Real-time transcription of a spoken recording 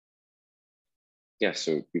Yeah,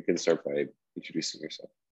 so you can start by introducing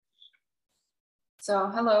yourself.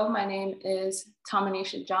 So hello, my name is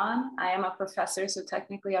Tamanisha John. I am a professor, so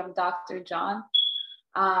technically I'm Dr. John.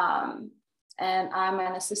 And I'm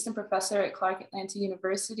an assistant professor at Clark Atlanta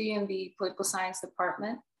University in the political science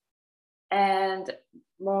department. And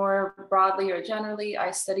more broadly or generally,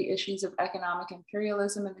 I study issues of economic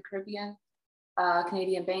imperialism in the Caribbean,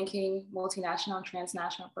 Canadian banking, multinational and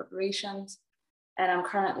transnational corporations. And I'm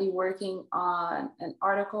currently working on an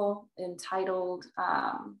article entitled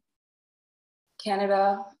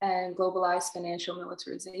Canada and Globalized Financial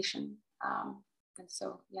Militarization. And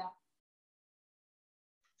so, yeah.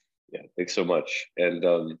 Yeah, thanks so much. And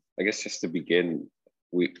I guess just to begin,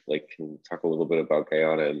 we can talk a little bit about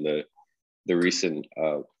Guyana and the recent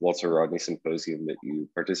Walter Rodney symposium that you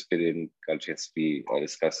participated in, got a chance to be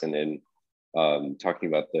discussing and talking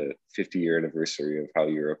about the 50-year anniversary of how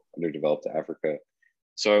Europe underdeveloped Africa.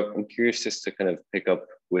 So I'm curious just to kind of pick up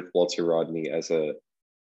with Walter Rodney as a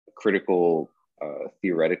critical,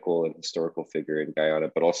 theoretical and historical figure in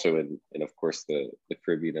Guyana, but also in of course, the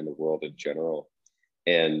Caribbean and the world in general.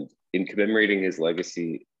 And in commemorating his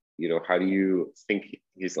legacy, how do you think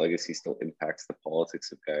his legacy still impacts the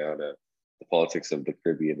politics of Guyana, the politics of the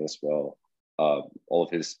Caribbean as well, all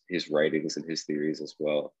of his writings and his theories as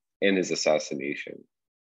well, and his assassination?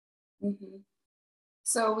 Mm-hmm.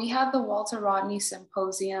 So we had the Walter Rodney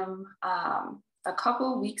Symposium a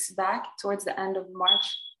couple of weeks back towards the end of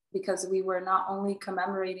March, because we were not only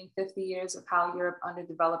commemorating 50 years of how Europe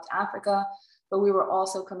underdeveloped Africa, but we were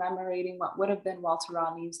also commemorating what would have been Walter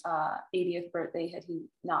Rodney's 80th birthday had he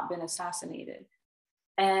not been assassinated.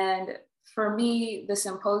 And for me, the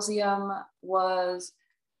symposium was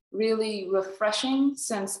really refreshing,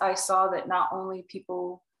 since I saw that not only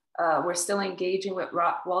people were still engaging with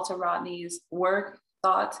Walter Rodney's work,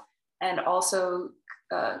 thought, and also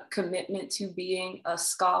commitment to being a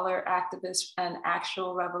scholar, activist, and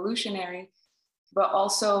actual revolutionary, but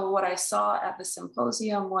also what I saw at the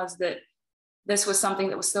symposium was that this was something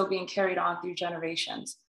that was still being carried on through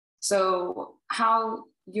generations. So how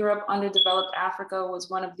Europe underdeveloped Africa was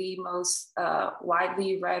one of the most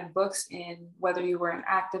widely read books, in whether you were an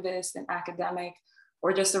activist, an academic,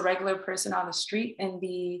 or just a regular person on the street in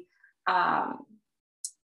the,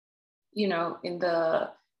 in the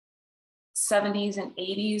 70s and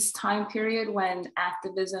 80s time period, when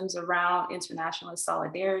activisms around internationalist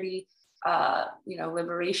solidarity,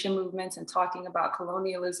 liberation movements, and talking about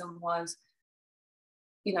colonialism was,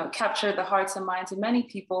 captured the hearts and minds of many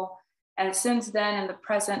people. And since then, in the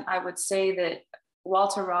present, I would say that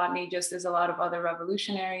Walter Rodney, just as a lot of other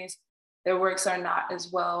revolutionaries, their works are not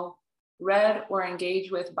as well read or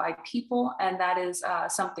engaged with by people. And that is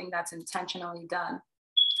something that's intentionally done.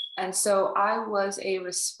 And so I was a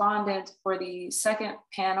respondent for the second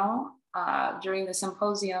panel during the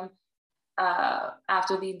symposium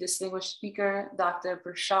after the distinguished speaker, Dr.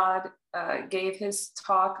 Prashad, gave his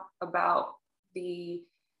talk about the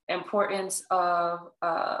importance of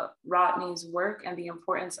Rodney's work and the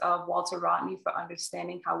importance of Walter Rodney for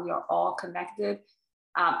understanding how we are all connected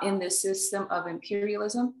in this system of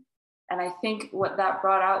imperialism. And I think what that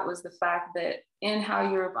brought out was the fact that in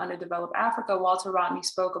How Europe Underdeveloped Africa, Walter Rodney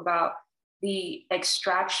spoke about the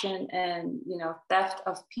extraction and theft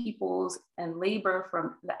of peoples and labor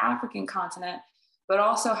from the African continent, but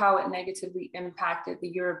also how it negatively impacted the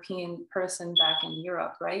European person back in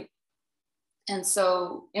Europe, right? And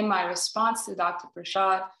so in my response to Dr.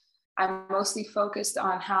 Prashad, I mostly focused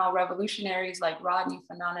on how revolutionaries like Rodney,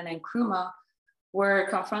 Fanon, and Nkrumah were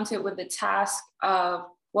confronted with the task of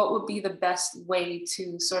what would be the best way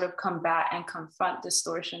to sort of combat and confront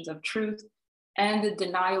distortions of truth and the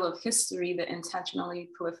denial of history that intentionally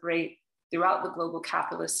proliferate throughout the global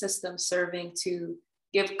capitalist system, serving to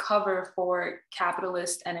give cover for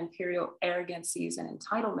capitalist and imperial arrogancies and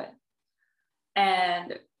entitlement.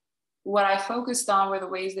 And what I focused on were the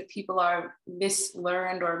ways that people are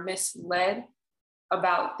mislearned or misled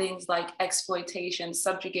about things like exploitation,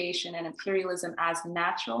 subjugation, and imperialism as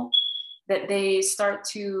natural, that they start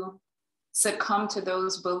to succumb to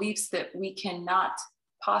those beliefs that we cannot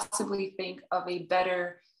possibly think of a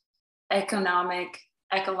better economic,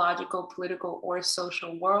 ecological, political, or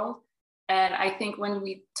social world. And I think when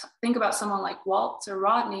we think about someone like Walter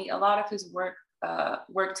Rodney, a lot of his work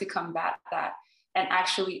worked to combat that and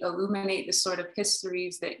actually illuminate the sort of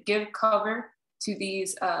histories that give cover to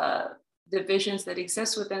these divisions that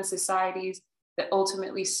exist within societies that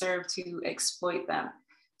ultimately serve to exploit them.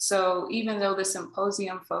 So even though the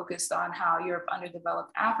symposium focused on how Europe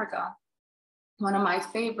underdeveloped Africa, one of my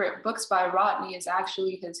favorite books by Rodney is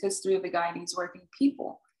actually his History of the Guyanese Working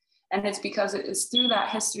People. And it's because it is through that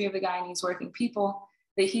history of the Guyanese working people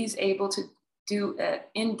that he's able to do an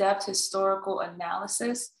in-depth historical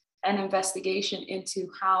analysis and investigation into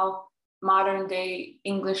how modern day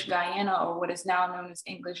English Guyana, or what is now known as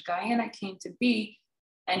English Guyana, came to be.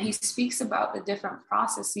 And he speaks about the different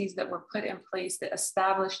processes that were put in place that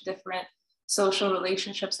established different social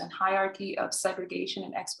relationships and hierarchy of segregation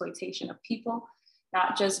and exploitation of people,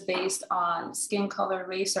 not just based on skin color,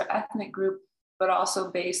 race, or ethnic group, but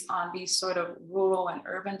also based on these sort of rural and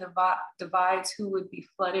urban divides, who would be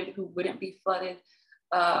flooded, who wouldn't be flooded,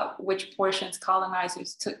 which portions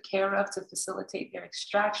colonizers took care of to facilitate their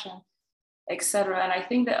extraction, et cetera. And I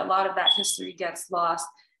think that a lot of that history gets lost.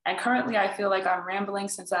 And currently I feel like I'm rambling,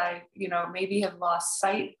 since I, maybe have lost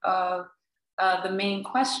sight of the main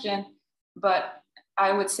question. But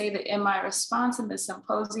I would say that in my response in the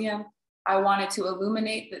symposium, I wanted to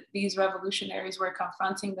illuminate that these revolutionaries were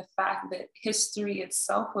confronting the fact that history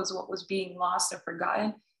itself was what was being lost or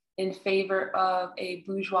forgotten in favor of a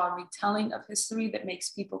bourgeois retelling of history that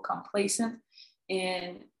makes people complacent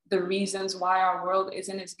in the reasons why our world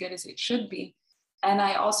isn't as good as it should be. And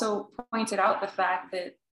I also pointed out the fact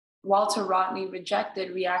that Walter Rodney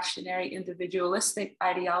rejected reactionary individualistic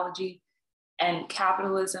ideology and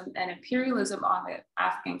capitalism and imperialism on the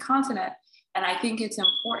African continent. And I think it's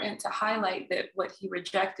important to highlight that what he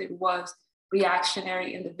rejected was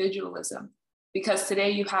reactionary individualism, because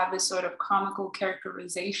today you have this sort of comical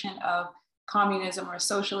characterization of communism or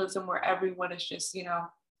socialism where everyone is just,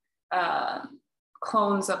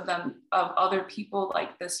 clones of other people,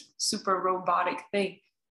 like this super robotic thing.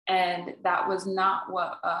 And that was not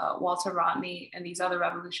what Walter Rodney and these other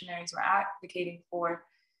revolutionaries were advocating for.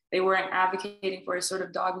 They weren't advocating for a sort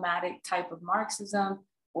of dogmatic type of Marxism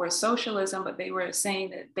or socialism, but they were saying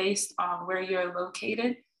that based on where you're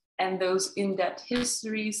located and those in-depth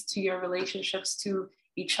histories to your relationships to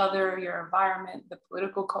each other, your environment, the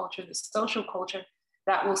political culture, the social culture,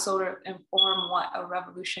 that will sort of inform what a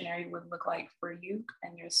revolutionary would look like for you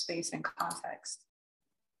and your space and context.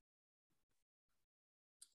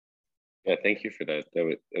 Yeah, thank you for that.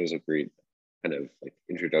 That was a great kind of like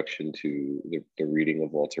introduction to the reading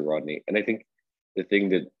of Walter Rodney. And I think the thing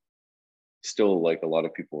that still like a lot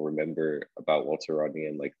of people remember about Walter Rodney,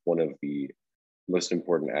 and like one of the most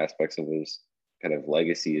important aspects of his kind of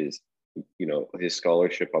legacy is, his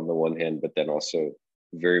scholarship on the one hand, but then also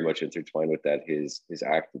very much intertwined with that, his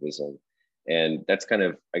activism. And that's kind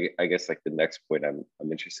of, I guess, like the next point I'm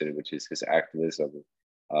interested in, which is his activism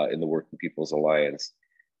in the Working People's Alliance.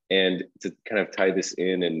 And to kind of tie this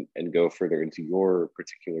in and go further into your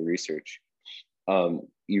particular research,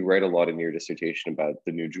 you write a lot in your dissertation about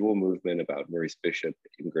the New Jewel movement, about Maurice Bishop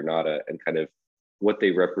in Grenada, and kind of what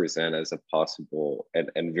they represent as a possible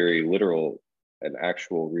and very literal and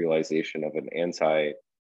actual realization of an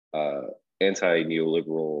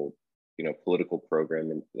anti-neoliberal, political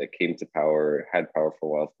program that came to power, had power for a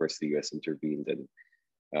while. Of course, the U.S. intervened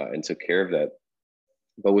and took care of that.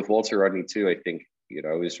 But with Walter Rodney too, I think,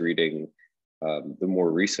 I was reading the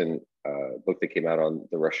more recent book that came out on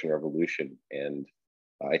the Russian Revolution, and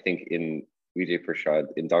I think in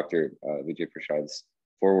Dr. Vijay Prasad's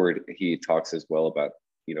forward, he talks as well about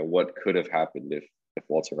what could have happened if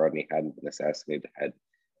Walter Rodney hadn't been assassinated, had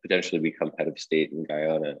potentially become head of state in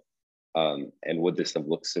Guyana, and would this have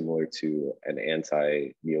looked similar to an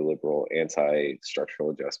anti-neoliberal,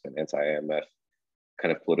 anti-structural adjustment, anti-IMF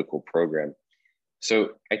kind of political program?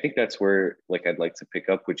 So I think that's where I'd like to pick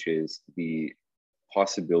up, which is the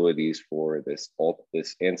possibilities for this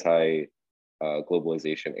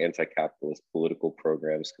anti-globalization, anti-capitalist political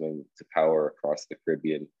programs coming to power across the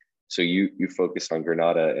Caribbean. So you focused on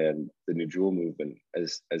Grenada and the New Jewel movement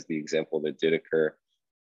as the example that did occur.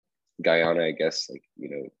 Guyana, I guess,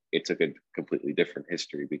 it took a completely different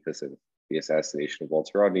history because of the assassination of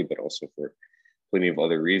Walter Rodney, but also for plenty of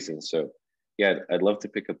other reasons. So yeah, I'd love to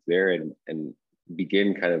pick up there and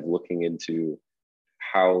begin kind of looking into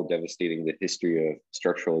how devastating the history of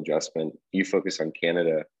structural adjustment. You focus on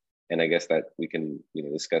Canada, and I guess that we can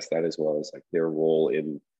discuss that as well as their role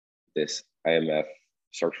in this IMF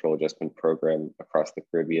structural adjustment program across the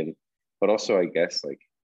Caribbean, but also I guess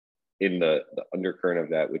in the undercurrent of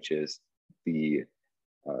that, which is the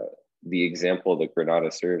example that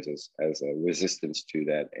Grenada serves as a resistance to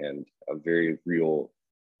that, and a very real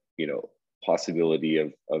possibility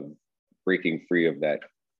of breaking free of that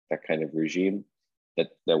kind of regime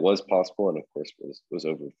that was possible, and of course was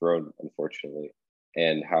overthrown, unfortunately.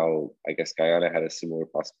 And how I guess Guyana had a similar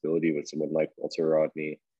possibility with someone like Walter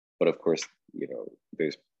Rodney, but of course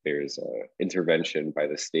there's intervention by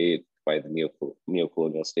the state, by the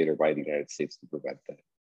neocolonial state, or by the United States to prevent that.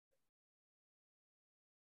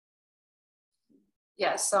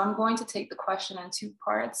 Yes, so I'm going to take the question in two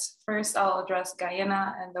parts. First, I'll address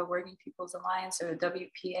Guyana and the Working People's Alliance, or the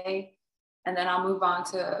WPA, and then I'll move on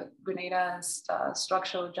to Grenada and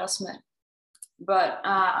structural adjustment. But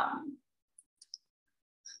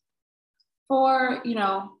for,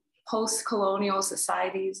 post-colonial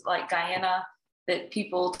societies like Guyana, that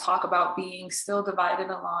people talk about being still divided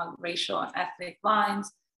along racial and ethnic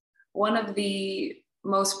lines, one of the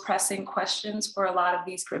most pressing questions for a lot of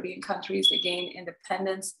these Caribbean countries that gained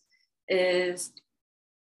independence is,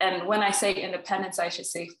 and when I say independence, I should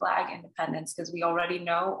say flag independence, because we already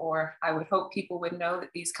know, or I would hope people would know, that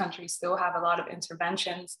these countries still have a lot of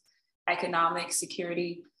interventions, economic,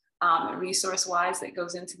 security, resource-wise, that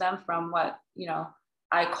goes into them from what,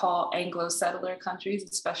 I call Anglo-settler countries,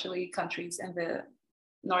 especially countries in the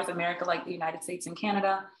North America, like the United States and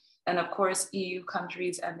Canada, and of course, EU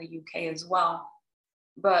countries and the UK as well.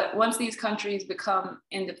 But once these countries become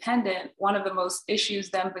independent, one of the most issues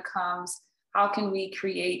then becomes, how can we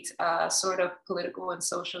create a sort of political and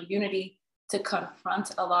social unity to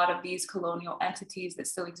confront a lot of these colonial entities that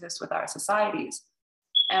still exist with our societies?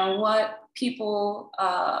 And what people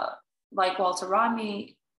like Walter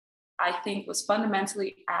Rodney, I think, was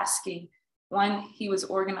fundamentally asking when he was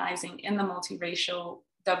organizing in the multiracial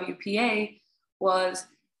WPA was,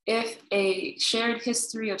 if a shared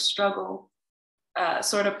history of struggle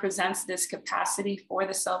sort of presents this capacity for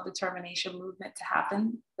the self-determination movement to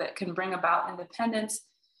happen that can bring about independence,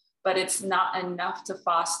 but it's not enough to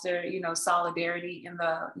foster, solidarity in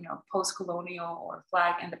the, post-colonial or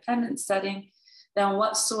flag independence setting, then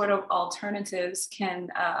what sort of alternatives can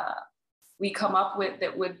we come up with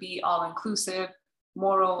that would be all-inclusive,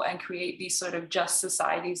 moral, and create these sort of just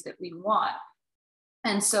societies that we want?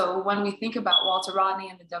 And so when we think about Walter Rodney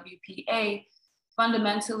and the WPA,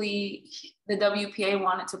 fundamentally, the WPA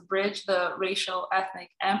wanted to bridge the racial, ethnic,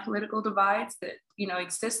 and political divides that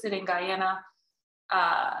existed in Guyana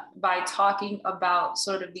by talking about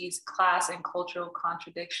sort of these class and cultural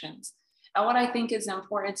contradictions. And what I think is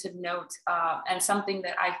important to note, and something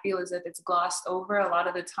that I feel as if it's glossed over a lot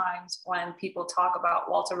of the times when people talk about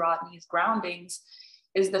Walter Rodney's groundings,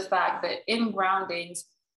 is the fact that in groundings,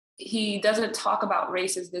 he doesn't talk about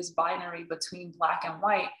race as this binary between Black and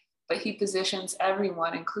white, but he positions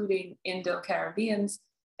everyone, including Indo-Caribbeans,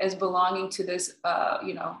 as belonging to this,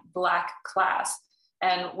 Black class.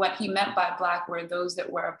 And what he meant by Black were those that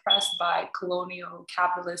were oppressed by colonial,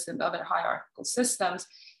 capitalist, and other hierarchical systems.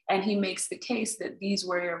 And he makes the case that these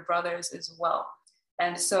were your brothers as well.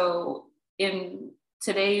 And so in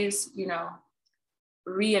today's,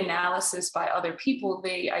 reanalysis by other people,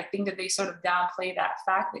 I think that they sort of downplay that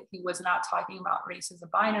fact that he was not talking about race as a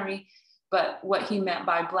binary, but what he meant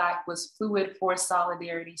by Black was fluid for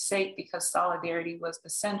solidarity's sake, because solidarity was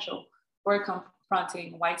essential for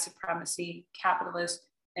confronting white supremacy, capitalist,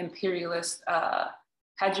 imperialist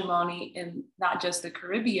hegemony in not just the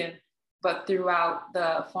Caribbean, but throughout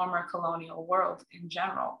the former colonial world in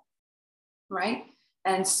general, right?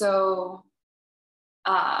 And so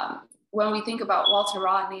when we think about Walter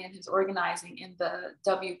Rodney and his organizing in the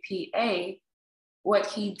WPA, what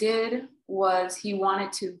he did was he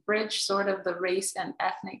wanted to bridge sort of the race and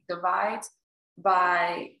ethnic divides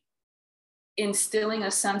by instilling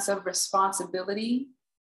a sense of responsibility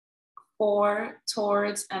for,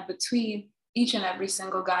 towards, and between each and every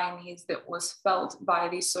single Guyanese that was felt by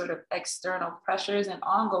these sort of external pressures and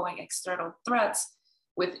ongoing external threats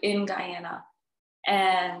within Guyana.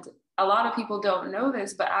 And a lot of people don't know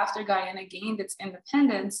this, but after Guyana gained its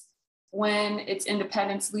independence, when its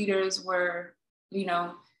independence leaders were,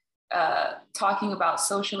 talking about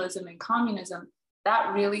socialism and communism,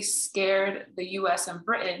 that really scared the US and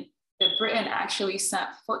Britain, that Britain actually sent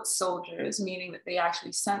foot soldiers, meaning that they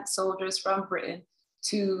actually sent soldiers from Britain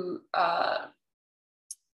to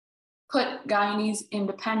put Guyanese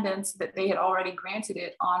independence that they had already granted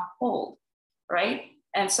it on hold, right?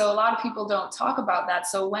 And so a lot of people don't talk about that.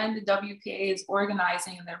 So when the WPA is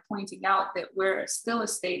organizing and they're pointing out that we're still a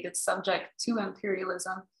state that's subject to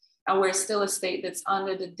imperialism, and we're still a state that's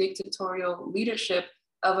under the dictatorial leadership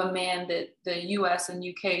of a man that the US and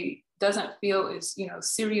UK doesn't feel is,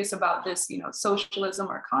 serious about this, socialism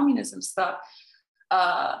or communism stuff,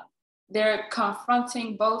 they're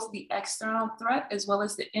confronting both the external threat as well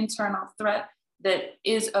as the internal threat that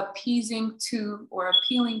is appeasing to or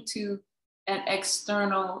appealing to an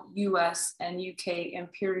external US and UK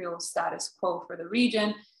imperial status quo for the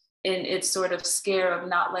region in its sort of scare of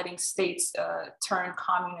not letting states turn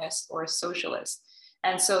communist or socialist.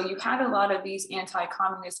 And so you had a lot of these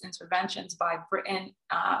anti-communist interventions by Britain,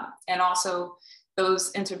 and also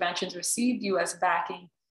those interventions received US backing.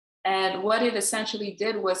 And what it essentially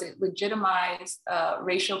did was it legitimized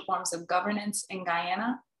racial forms of governance in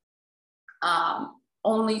Guyana,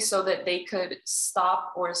 only so that they could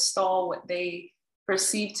stop or stall what they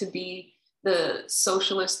perceived to be the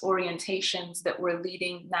socialist orientations that were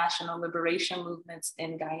leading national liberation movements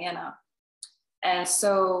in Guyana. And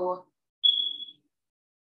so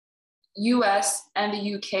US and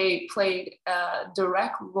the UK played a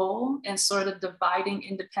direct role in sort of dividing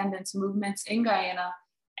independence movements in Guyana,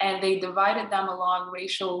 and they divided them along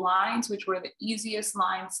racial lines, which were the easiest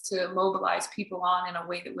lines to mobilize people on in a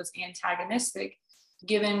way that was antagonistic,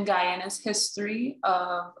 given Guyana's history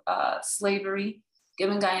of slavery,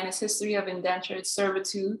 given Guyana's history of indentured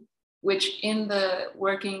servitude, which in the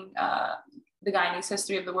Guyanese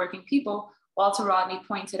history of the working people, Walter Rodney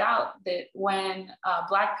pointed out that when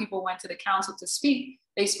Black people went to the council to speak,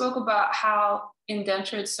 they spoke about how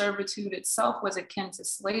indentured servitude itself was akin to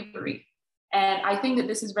slavery. And I think that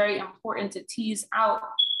this is very important to tease out,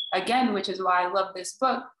 again, which is why I love this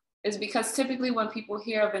book, is because typically when people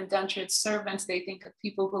hear of indentured servants, they think of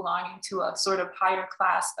people belonging to a sort of higher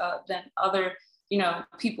class than other,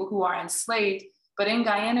 people who are enslaved. But in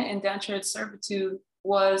Guyana, indentured servitude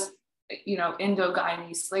was,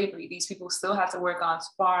 Indo-Guyanese slavery. These people still had to work on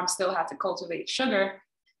farms, still had to cultivate sugar.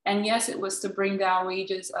 And yes, it was to bring down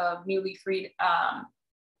wages of newly freed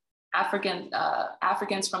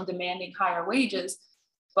Africans from demanding higher wages.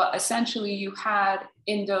 But essentially you had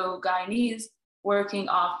Indo-Guyanese working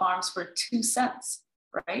on farms for 2 cents,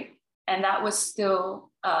 right? And that was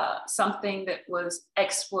still something that was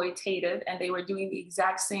exploitative, and they were doing the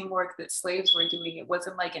exact same work that slaves were doing. It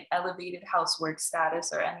wasn't like an elevated housework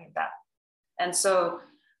status or any of that. And so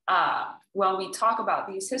when we talk about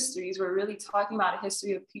these histories, we're really talking about a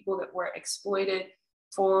history of people that were exploited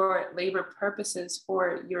for labor purposes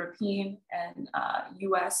for European and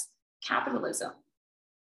US capitalism.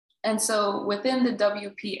 And so within the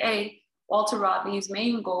WPA, Walter Rodney's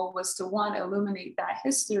main goal was to, one, illuminate that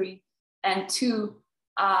history, and two,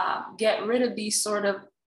 get rid of these sort of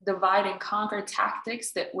divide and conquer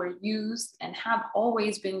tactics that were used and have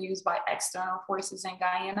always been used by external forces in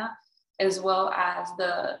Guyana, as well as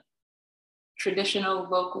the traditional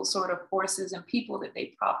local sort of forces and people that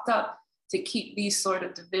they propped up to keep these sort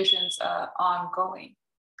of divisions ongoing.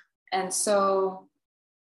 And so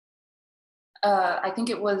I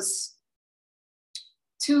think it was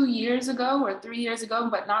 2 years ago or 3 years ago,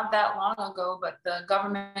 but not that long ago, but the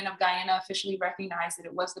government of Guyana officially recognized that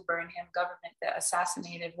it was the Burnham government that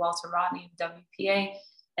assassinated Walter Rodney of WPA.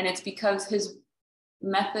 And it's because his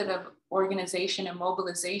method of organization and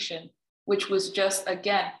mobilization, which was just,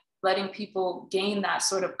 again, letting people gain that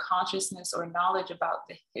sort of consciousness or knowledge about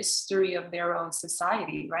the history of their own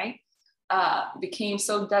society, right? Became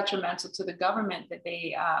so detrimental to the government that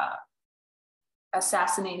they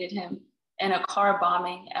assassinated him in a car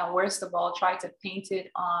bombing, and worst of all, tried to paint it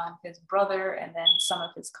on his brother and then some of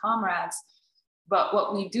his comrades. But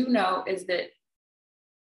what we do know is that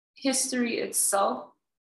history itself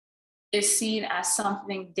is seen as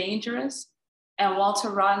something dangerous. And Walter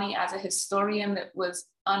Rodney, as a historian that was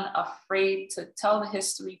unafraid to tell the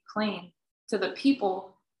history plain to the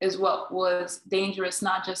people, is what was dangerous,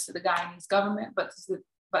 not just to the Guyanese government,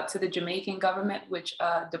 but to the Jamaican government, which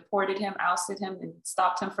deported him, ousted him, and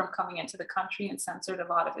stopped him from coming into the country and censored a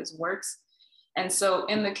lot of his works. And so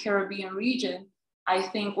in the Caribbean region, I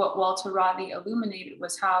think what Walter Rodney illuminated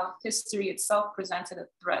was how history itself presented a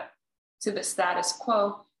threat to the status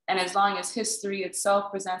quo. And as long as history itself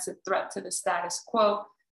presents a threat to the status quo,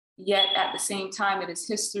 yet at the same time, it is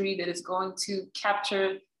history that is going to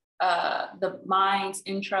capture the minds,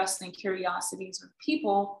 interests, and curiosities of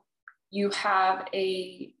people, you have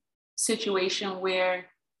a situation where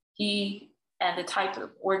he and the type of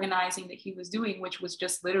organizing that he was doing, which was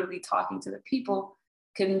just literally talking to the people,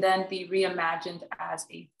 can then be reimagined as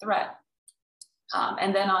a threat.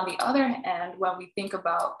 And then on the other hand, when we think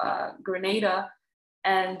about Grenada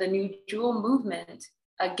and the New Jewel movement,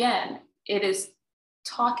 again, it is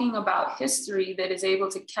talking about history that is able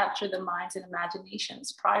to capture the minds and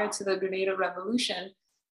imaginations. Prior to the Grenada Revolution,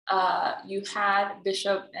 you had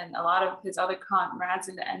Bishop and a lot of his other comrades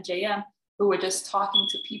in the NJM who were just talking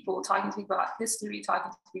to people about history,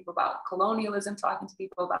 talking to people about colonialism, talking to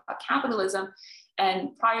people about capitalism.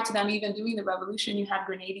 And prior to them even doing the revolution, you had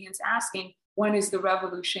Grenadians asking, when is the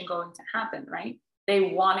revolution going to happen, right? They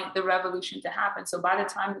wanted the revolution to happen. So by the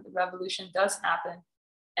time that the revolution does happen,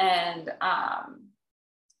 and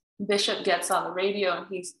Bishop gets on the radio and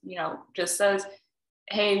he's, just says,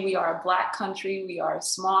 hey, we are a Black country, we are a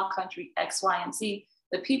small country, X, Y, and Z.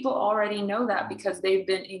 The people already know that because they've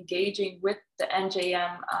been engaging with the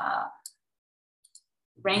NJM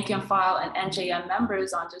rank and file and NJM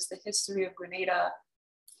members on just the history of Grenada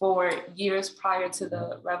for years prior to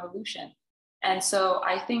the revolution. And so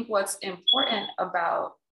I think what's important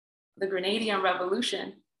about the Grenadian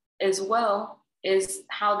Revolution as well is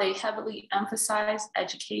how they heavily emphasize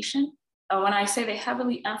education. When I say they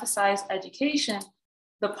heavily emphasize education,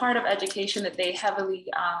 the part of education that they heavily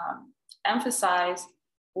emphasized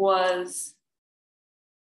was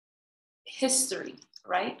history,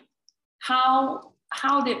 right? How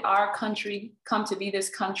did our country come to be this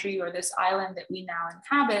country or this island that we now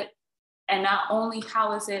inhabit? And not only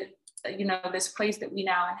how is it, this place that we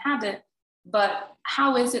now inhabit, but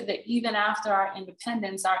how is it that even after our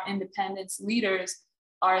independence leaders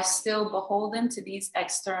are still beholden to these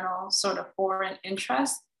external sort of foreign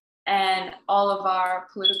interests, and all of our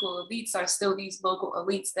political elites are still these local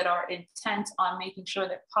elites that are intent on making sure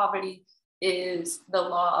that poverty is the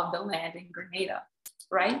law of the land in Grenada,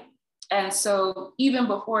 right? And so even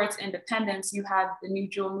before its independence, you had the New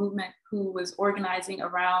Jewel movement who was organizing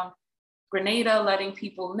around Grenada, letting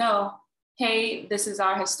people know, hey, this is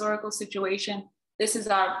our historical situation, this is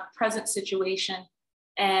our present situation.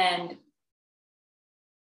 And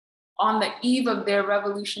on the eve of their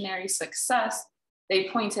revolutionary success, they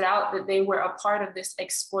pointed out that they were a part of this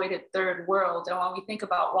exploited third world. And when we think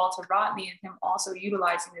about Walter Rodney and him also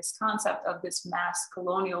utilizing this concept of this mass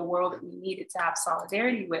colonial world that we needed to have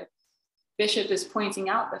solidarity with, Bishop is pointing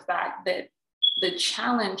out the fact that the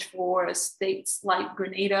challenge for states like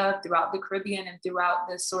Grenada throughout the Caribbean and throughout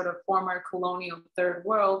this sort of former colonial third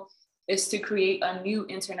world is to create a new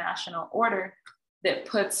international order that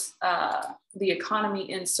puts the economy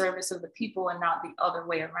in service of the people and not the other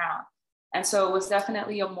way around. And so it was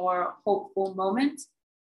definitely a more hopeful moment.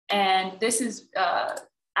 And this is,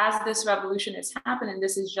 as this revolution is happening,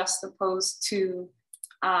 this is juxtaposed to,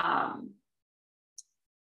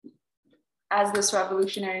 as this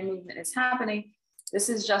revolutionary movement is happening, this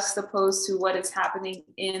is juxtaposed to what is happening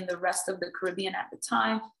in the rest of the Caribbean at the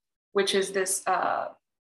time, which is this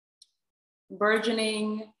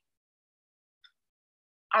burgeoning,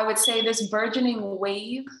 I would say this burgeoning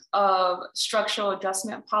wave of structural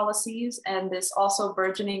adjustment policies, and this also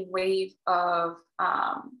burgeoning wave of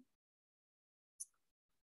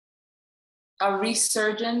a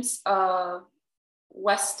resurgence of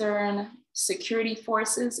Western security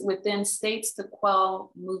forces within states to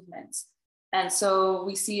quell movements. And so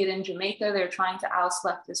we see it in Jamaica. They're trying to oust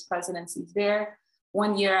leftist presidencies there.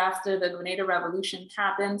 1 year after the Grenada Revolution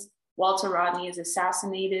happens, Walter Rodney is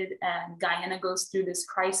assassinated, and Guyana goes through this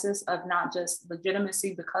crisis of not just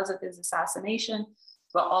legitimacy because of his assassination,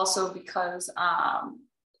 but also because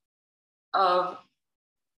of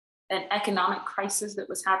an economic crisis that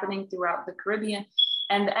was happening throughout the Caribbean.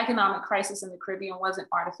 And the economic crisis in the Caribbean wasn't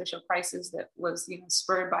artificial crisis that was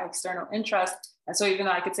spurred by external interest. And so even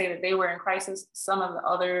though I could say that they were in crisis, some of the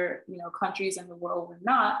other countries in the world were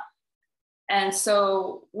not. And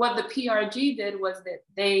so what the PRG did was that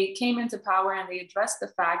they came into power and they addressed the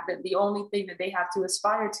fact that the only thing that they have to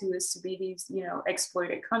aspire to is to be these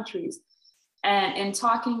exploited countries. And in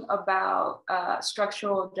talking about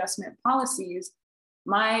structural adjustment policies,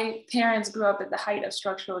 my parents grew up at the height of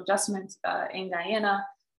structural adjustment in Guyana.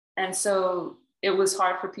 And so it was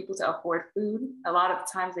hard for people to afford food. A lot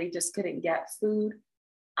of times they just couldn't get food.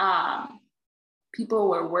 People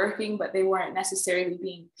were working, but they weren't necessarily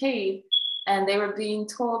being paid. And they were being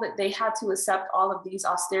told that they had to accept all of these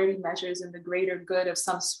austerity measures in the greater good of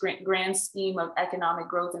some grand scheme of economic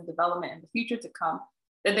growth and development in the future to come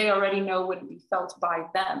that they already know wouldn't be felt by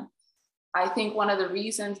them. I think one of the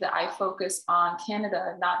reasons that I focus on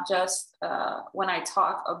Canada, not just when I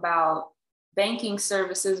talk about banking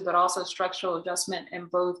services, but also structural adjustment in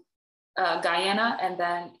both Guyana and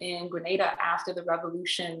then in Grenada after the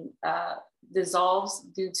revolution dissolves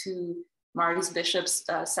due to Maurice Bishop's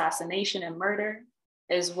assassination and murder,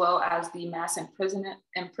 as well as the mass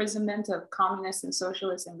imprisonment of communists and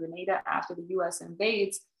socialists in Grenada after the US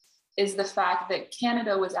invades, is the fact that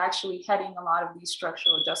Canada was actually heading a lot of these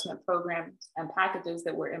structural adjustment programs and packages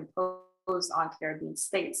that were imposed on Caribbean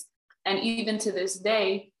states. And even to this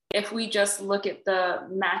day, if we just look at the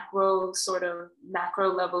macro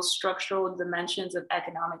level structural dimensions of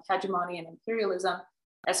economic hegemony and imperialism,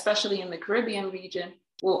 especially in the Caribbean region,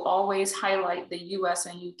 we'll always highlight the US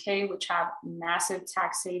and UK, which have massive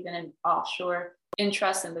tax haven and offshore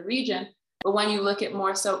interests in the region. But when you look at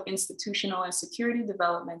more so institutional and security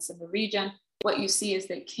developments in the region, what you see is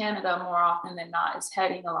that Canada more often than not is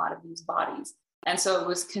heading a lot of these bodies. And so it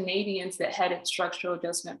was Canadians that headed structural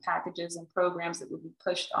adjustment packages and programs that would be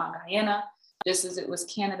pushed on Guyana, just as it was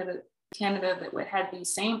Canada that would head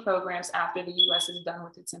these same programs after the US is done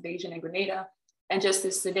with its invasion in Grenada, And just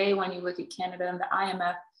as today, when you look at Canada and the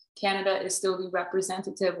IMF, Canada is still the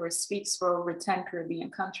representative or speaks for over 10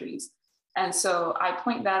 Caribbean countries. And so I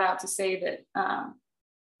point that out to say that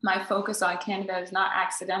my focus on Canada is not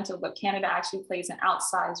accidental, but Canada actually plays an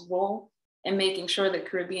outsized role in making sure that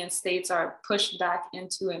Caribbean states are pushed back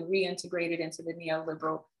into and reintegrated into the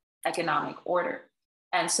neoliberal economic order.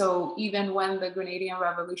 And so even when the Grenadian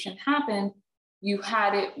Revolution happened, you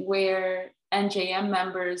had it where NJM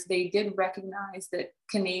members, they did recognize that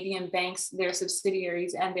Canadian banks, their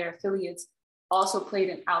subsidiaries and their affiliates also played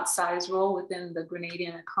an outsized role within the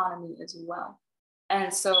Grenadian economy as well.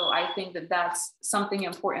 And so I think that that's something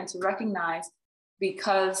important to recognize,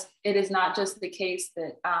 because it is not just the case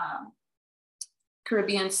that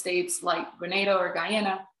Caribbean states like Grenada or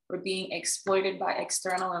Guyana were being exploited by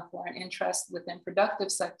external and foreign interests within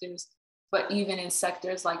productive sectors, but even in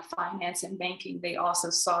sectors like finance and banking, they also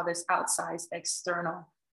saw this outsized external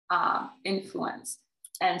influence.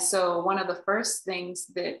 And so one of the first things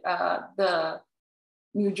that the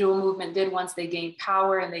New Jewel movement did once they gained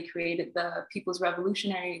power and they created the People's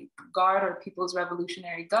Revolutionary Guard or People's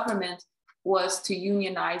Revolutionary Government was to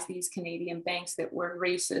unionize these Canadian banks that were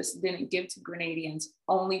racist, didn't give to Grenadians,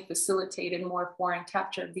 only facilitated more foreign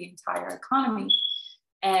capture of the entire economy.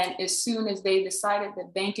 And as soon as they decided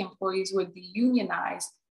that bank employees would be unionized,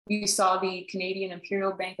 you saw the Canadian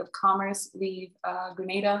Imperial Bank of Commerce leave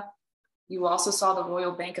Grenada. You also saw the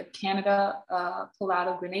Royal Bank of Canada pull out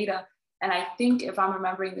of Grenada. And I think, if I'm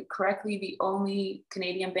remembering it correctly, the only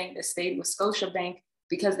Canadian bank that stayed was Scotiabank,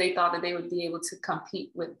 because they thought that they would be able to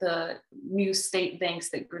compete with the new state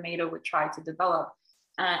banks that Grenada would try to develop.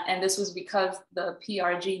 And this was because the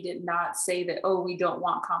PRG did not say that, oh, we don't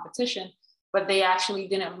want competition, but they actually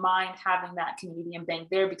didn't mind having that Canadian bank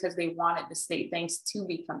there because they wanted the state banks to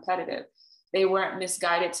be competitive. They weren't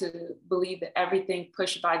misguided to believe that everything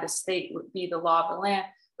pushed by the state would be the law of the land,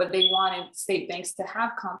 but they wanted state banks to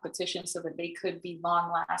have competition so that they could be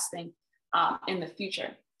long lasting in the future,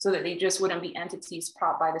 so that they just wouldn't be entities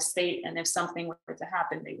propped by the state. And if something were to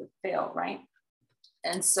happen, they would fail, right?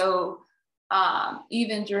 And so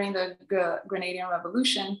even during the Grenadian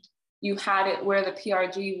Revolution, you had it where the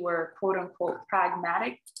PRG were quote unquote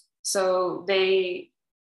pragmatic. So they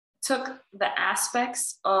took the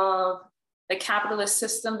aspects of the capitalist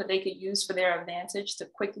system that they could use for their advantage to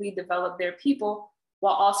quickly develop their people,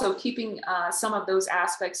 while also keeping some of those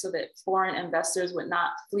aspects so that foreign investors would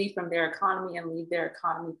not flee from their economy and leave their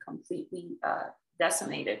economy completely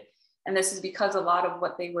decimated. And this is because a lot of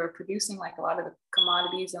what they were producing, like a lot of the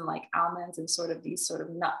commodities and like almonds and sort of these sort of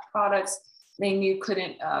nut products, they knew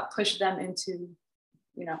couldn't push them into,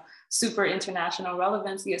 you know, super international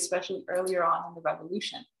relevancy, especially earlier on in the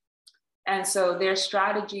revolution. And so their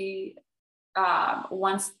strategy,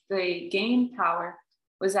 once they gained power,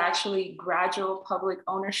 was actually gradual public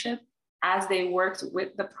ownership as they worked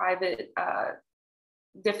with the private,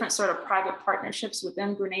 different sort of private partnerships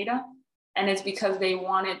within Grenada. And it's because they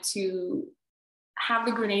wanted to have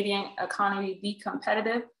the Grenadian economy be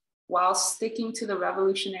competitive while sticking to the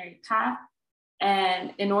revolutionary path.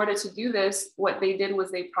 And in order to do this, what they did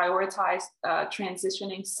was they prioritized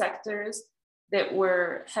transitioning sectors that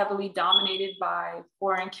were heavily dominated by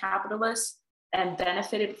foreign capitalists and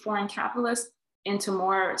benefited foreign capitalists into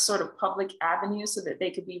more sort of public avenues so that they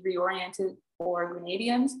could be reoriented for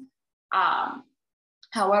Grenadians.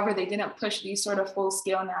 However, they didn't push these sort of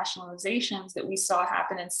full-scale nationalizations that we saw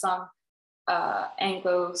happen in some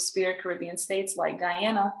Anglosphere Caribbean states like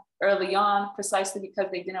Guyana early on, precisely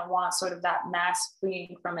because they didn't want sort of that mass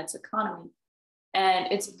fleeing from its economy.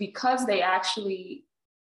 And it's because they actually,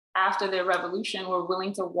 after their revolution, were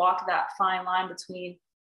willing to walk that fine line between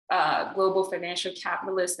global financial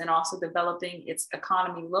capitalists and also developing its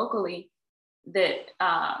economy locally, that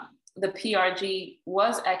the PRG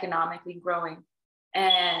was economically growing.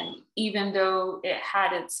 And even though it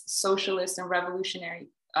had its socialist and revolutionary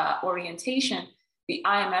orientation, the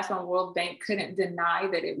IMF and World Bank couldn't deny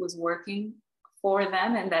that it was working for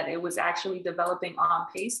them and that it was actually developing on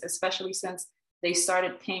pace, especially since they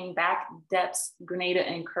started paying back debts Grenada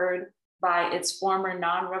incurred by its former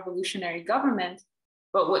non-revolutionary government.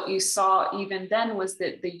 But what you saw even then was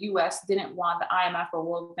that the US didn't want the IMF or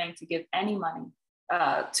World Bank to give any money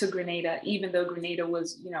to Grenada, even though Grenada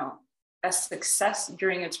was, you know, a success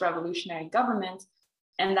during its revolutionary government.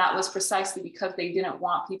 And that was precisely because they didn't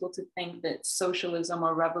want people to think that socialism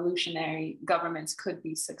or revolutionary governments could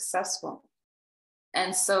be successful.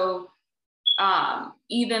 And so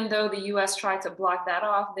even though the US tried to block that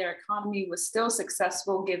off, their economy was still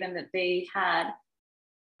successful, given that they had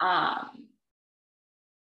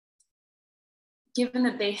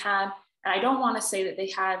And I don't want to say that they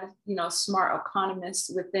had, you know, smart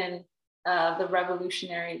economists within the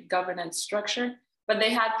revolutionary governance structure, but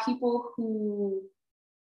they had people who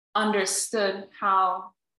understood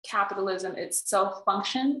how capitalism itself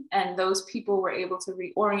functioned, and those people were able to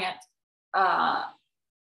reorient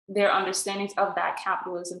their understandings of that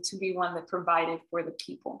capitalism to be one that provided for the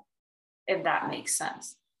people, if that makes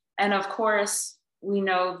sense. And of course, we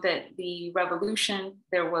know that the revolution,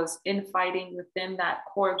 there was infighting within that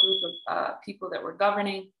core group of people that were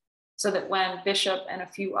governing, so that when Bishop and a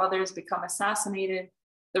few others become assassinated,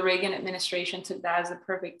 the Reagan administration took that as a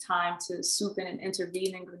perfect time to swoop in and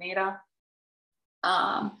intervene in Grenada.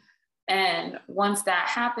 And once that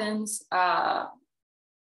happens,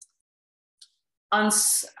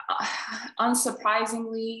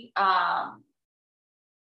 unsurprisingly,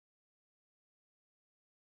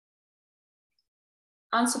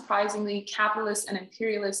 capitalists and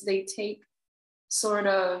imperialists, they take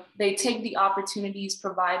the opportunities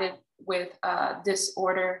provided with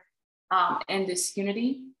disorder and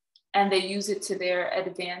disunity, and they use it to their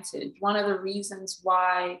advantage. One of the reasons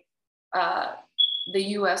why the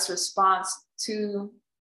US response to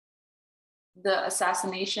the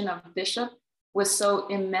assassination of Bishop was so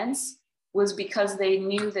immense was because they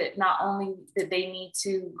knew that not only did they need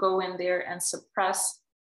to go in there and suppress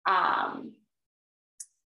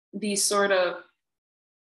these sort of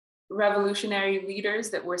revolutionary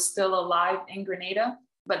leaders that were still alive in Grenada,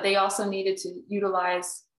 but they also needed to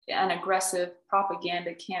utilize an aggressive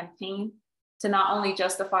propaganda campaign to not only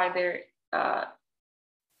justify their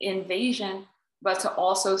invasion, but to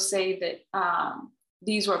also say that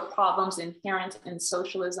these were problems inherent in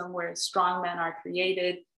socialism, where strongmen are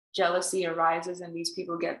created, jealousy arises, and these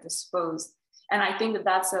people get disposed. And I think that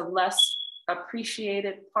that's a less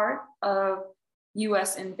appreciated part of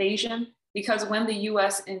US invasion, because when the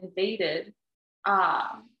US invaded,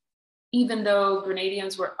 even though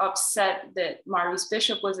Grenadians were upset that Maurice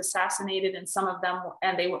Bishop was assassinated, and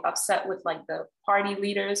they were upset with like the party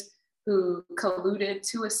leaders who colluded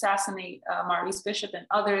to assassinate Maurice Bishop and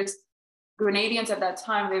others, Grenadians at that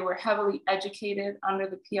time, they were heavily educated under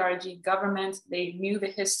the PRG government. They knew the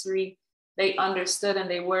history, they understood, and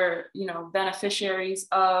they were, you know, beneficiaries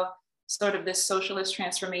of sort of this socialist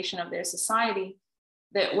transformation of their society,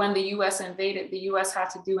 that when the US invaded, the US had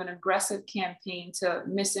to do an aggressive campaign to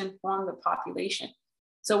misinform the population.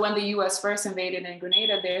 So when the US first invaded in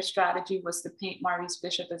Grenada, their strategy was to paint Maurice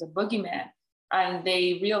Bishop as a boogeyman. And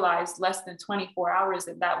they realized less than 24 hours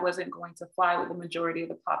that that wasn't going to fly with the majority of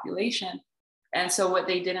the population. And so what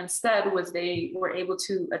they did instead was they were able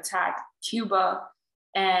to attack Cuba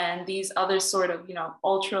and these other sort of, you know,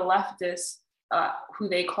 ultra leftists who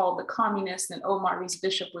they called the communists. And Maurice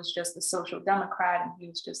Bishop was just a social democrat, and he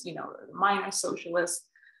was just, you know, a minor socialist.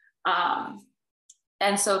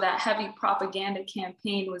 And so that heavy propaganda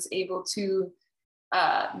campaign was able to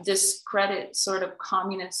discredit sort of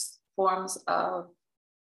communist forms of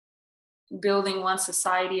building one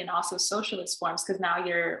society, and also socialist forms, because now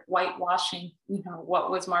you're whitewashing, you know, what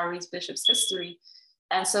was Maurice Bishop's history.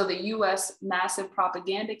 And so the US massive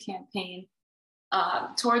propaganda campaign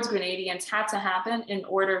towards Grenadians had to happen in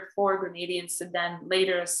order for Grenadians to then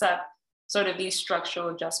later accept sort of these structural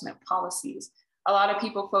adjustment policies. A lot of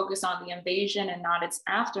people focus on the invasion and not its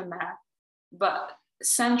aftermath, but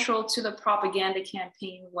central to the propaganda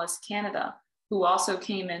campaign was Canada, who also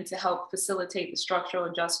came in to help facilitate the structural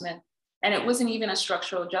adjustment. And it wasn't even a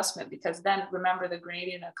structural adjustment, because then, remember, the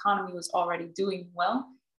Grenadian economy was already doing well.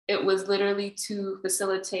 It was literally to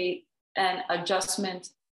facilitate an adjustment,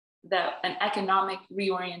 that an economic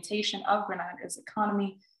reorientation of Grenada's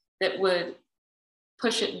economy that would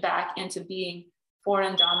push it back into being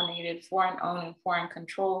foreign dominated, foreign owned, and foreign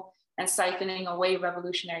control, and siphoning away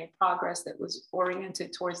revolutionary progress that was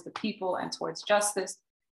oriented towards the people and towards justice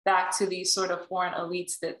back to these sort of foreign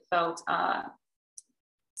elites that felt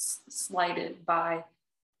slighted by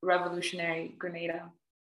revolutionary Grenada.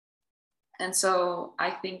 And so I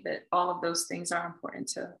think that all of those things are important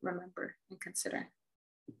to remember and consider.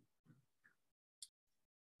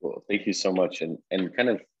 Well, thank you so much. And kind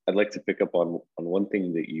of, I'd like to pick up on one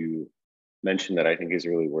thing that you mentioned that I think is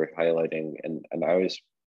really worth highlighting. And I was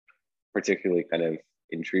particularly kind of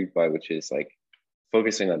intrigued by, which is like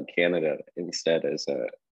focusing on Canada instead as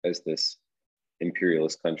this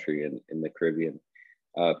imperialist country in the Caribbean.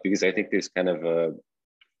 Because I think there's kind of a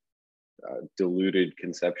diluted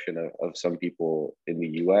conception of some people in the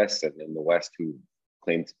US and in the West who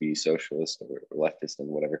claim to be socialist or leftist in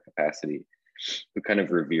whatever capacity, who kind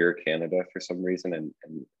of revere Canada for some reason and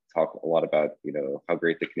talk a lot about, you know, how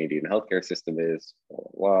great the Canadian healthcare system is, blah,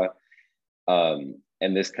 blah, blah.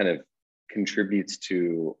 And this kind of contributes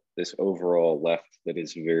to this overall left that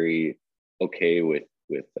is very okay with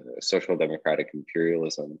social democratic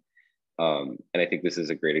imperialism. And I think this is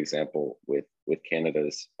a great example with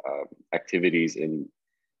Canada's activities in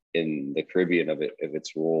the Caribbean of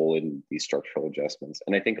its role in these structural adjustments.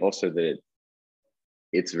 And I think also that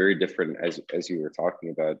it's very different, as you were talking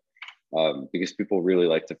about, because people really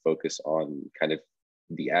like to focus on kind of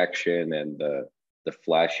the action and the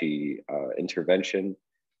flashy intervention.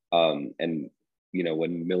 And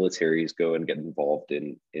when militaries go and get involved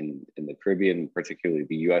in the Caribbean, particularly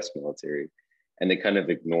the US military, and they kind of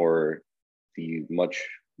ignore the much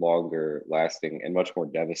longer lasting and much more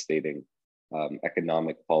devastating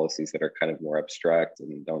economic policies that are kind of more abstract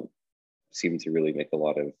and don't seem to really make a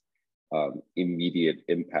lot of immediate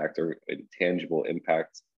impact or tangible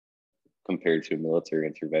impact compared to a military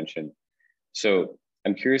intervention. So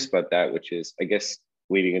I'm curious about that, which is, I guess,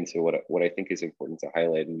 leading into what I think is important to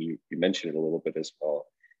highlight, and you mentioned it a little bit as well,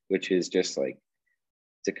 which is just like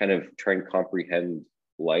to kind of try and comprehend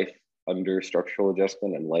life under structural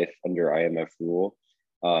adjustment and life under IMF rule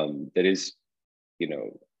that is,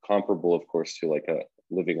 comparable, of course, to like a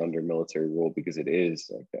living under military rule, because it is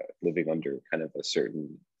like living under kind of a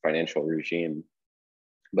certain financial regime.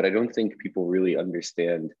 But I don't think people really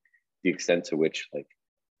understand the extent to which like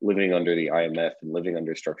living under the IMF and living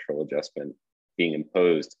under structural adjustment being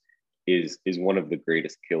imposed is one of the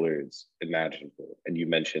greatest killers imaginable. And you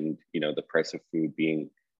mentioned, the price of food being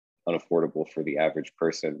unaffordable for the average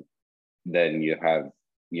person. Then you have,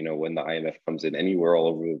 when the IMF comes in anywhere all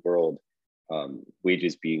over the world,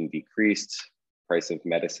 wages being decreased, price of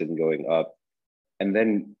medicine going up, and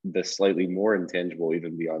then the slightly more intangible,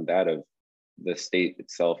 even beyond that, of the state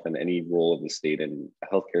itself and any role of the state in the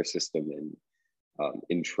healthcare system and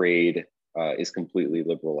in trade is completely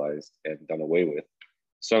liberalized and done away with.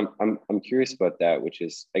 So I'm curious about that, which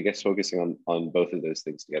is, I guess, focusing on both of those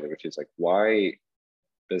things together, which is like, why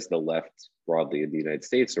does the left broadly in the United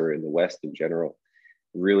States or in the West in general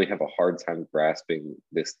really have a hard time grasping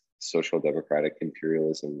this social democratic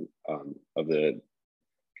imperialism of the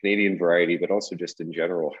Canadian variety, but also just in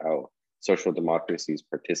general, how social democracies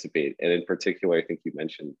participate? And in particular, I think you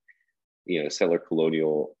mentioned, settler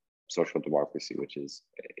colonial social democracy, which is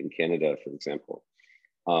in Canada, for example,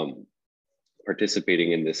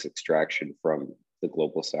 participating in this extraction from the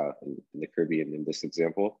global South and the Caribbean in this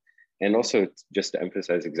example. And also just to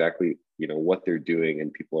emphasize exactly, what they're doing,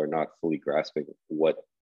 and people are not fully grasping what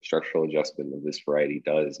structural adjustment of this variety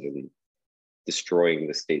does in destroying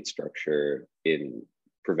the state structure, in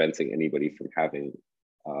preventing anybody from having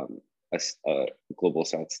a global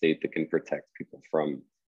South state that can protect people from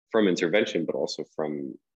intervention, but also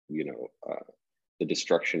from the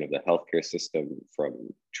destruction of the healthcare system, from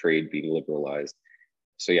trade being liberalized.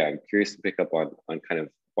 So yeah, I'm curious to pick up on kind of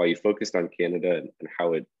why you focused on Canada and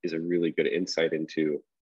how it is a really good insight into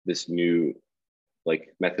this new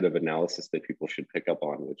like method of analysis that people should pick up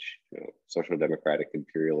on, which social democratic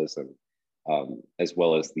imperialism, as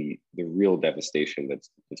well as the real devastation that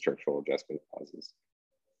the structural adjustment causes.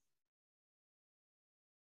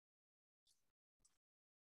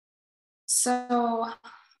 So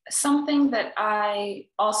something that I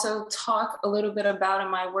also talk a little bit about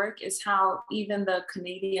in my work is how even the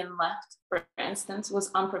Canadian left, for instance,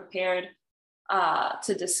 was unprepared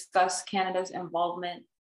to discuss Canada's involvement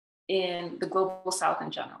in the global South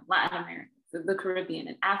in general, Latin America, the Caribbean,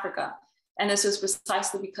 and Africa. And this was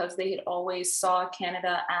precisely because they had always saw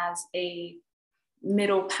Canada as a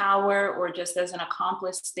middle power or just as an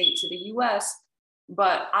accomplice state to the US.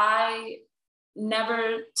 But I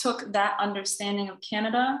never took that understanding of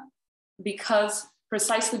Canada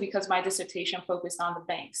precisely because my dissertation focused on the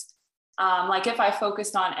banks. Like if I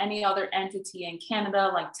focused on any other entity in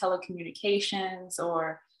Canada, like telecommunications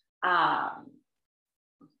or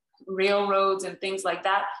railroads and things like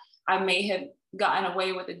that, I may have gotten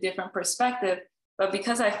away with a different perspective. But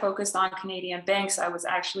because I focused on Canadian banks, I was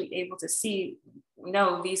actually able to see,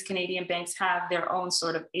 no, these Canadian banks have their own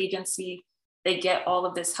sort of agency. They get all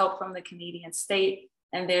of this help from the Canadian state,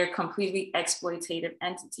 and they're completely exploitative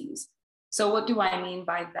entities. So what do I mean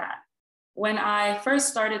by that? When I first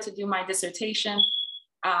started to do my dissertation,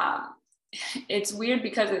 it's weird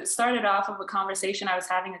because it started off of a conversation I was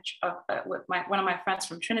having with one of my friends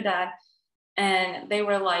from Trinidad. And they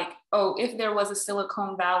were like, oh, if there was a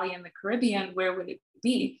Silicon Valley in the Caribbean, where would it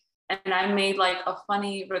be? And I made like a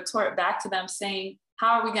funny retort back to them saying,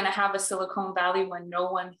 how are we going to have a Silicon Valley when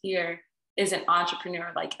no one here is an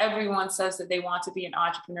entrepreneur? Like everyone says that they want to be an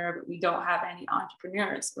entrepreneur, but we don't have any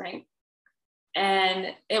entrepreneurs, right?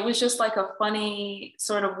 And it was just like a funny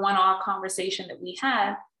sort of one-off conversation that we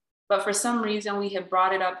had. But for some reason, we had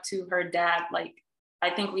brought it up to her dad. Like, I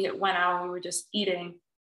think we had went out and we were just eating,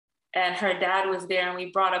 and her dad was there, and we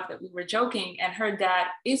brought up that we were joking, and her dad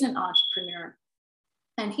is an entrepreneur.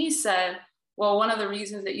 And he said, well, one of the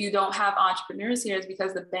reasons that you don't have entrepreneurs here is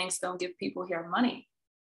because the banks don't give people here money.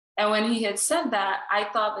 And when he had said that, I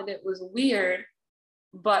thought that it was weird,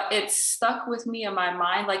 but it stuck with me in my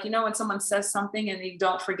mind. Like, you know, when someone says something and you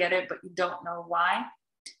don't forget it, but you don't know why.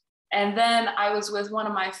 And then I was with one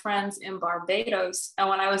of my friends in Barbados. And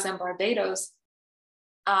when I was in Barbados,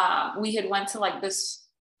 we had went to like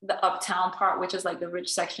the uptown part, which is like the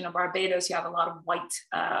rich section of Barbados. You have a lot of white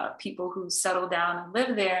people who settle down and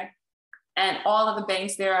live there. And all of the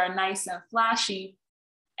banks there are nice and flashy.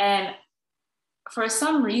 And for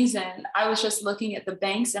some reason, I was just looking at the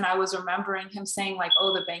banks and I was remembering him saying like,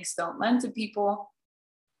 oh, the banks don't lend to people.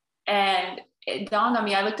 And it dawned on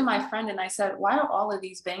me, I looked at my friend and I said, why are all of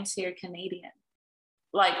these banks here Canadian?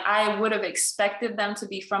 Like, I would have expected them to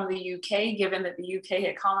be from the UK, given that the UK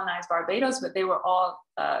had colonized Barbados, but they were all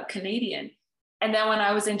Canadian. And then when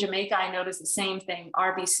I was in Jamaica, I noticed the same thing.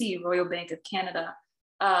 RBC, Royal Bank of Canada,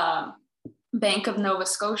 Bank of Nova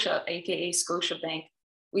Scotia, AKA Scotia Bank.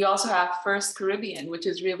 We also have First Caribbean, which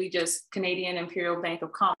is really just Canadian Imperial Bank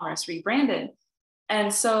of Commerce rebranded.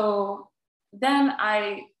 And so then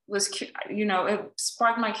I was, you know, it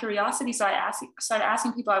sparked my curiosity. So I started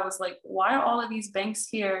asking people, I was like, why are all of these banks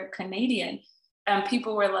here Canadian? And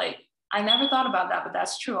people were like, I never thought about that, but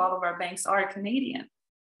that's true. All of our banks are Canadian.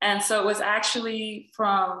 And so it was actually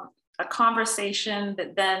from a conversation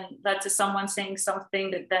that then led to someone saying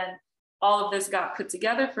something that then all of this got put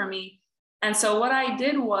together for me. And so what I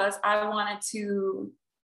did was I wanted to,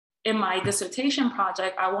 in my dissertation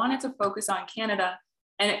project, I wanted to focus on Canada.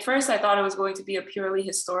 And at first I thought it was going to be a purely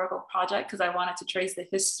historical project because I wanted to trace the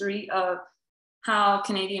history of how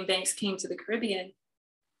Canadian banks came to the Caribbean.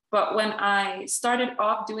 But when I started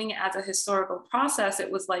off doing it as a historical process,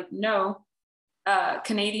 it was like, no,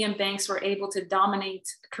 Canadian banks were able to dominate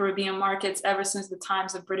Caribbean markets ever since the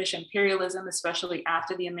times of British imperialism, especially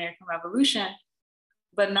after the American Revolution.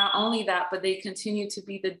 But not only that, but they continue to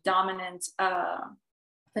be the dominant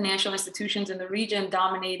financial institutions in the region,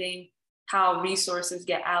 dominating how resources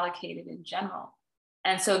get allocated in general.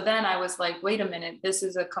 And so then I was like, wait a minute, this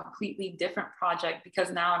is a completely different project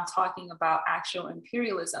because now I'm talking about actual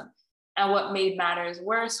imperialism. And what made matters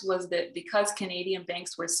worse was that because Canadian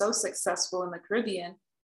banks were so successful in the Caribbean,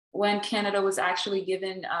 when Canada was actually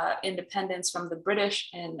given independence from the British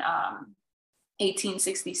in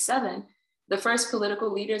 1867, the first political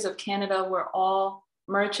leaders of Canada were all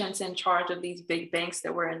merchants in charge of these big banks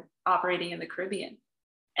that were operating in the Caribbean.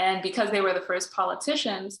 And because they were the first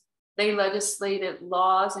politicians, they legislated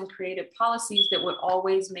laws and created policies that would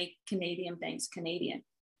always make Canadian banks Canadian.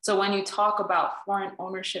 So when you talk about foreign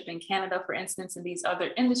ownership in Canada, for instance, in these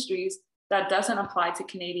other industries, that doesn't apply to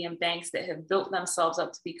Canadian banks that have built themselves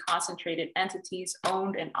up to be concentrated entities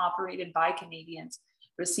owned and operated by Canadians,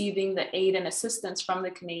 receiving the aid and assistance from the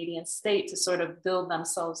Canadian state to sort of build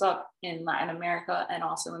themselves up in Latin America and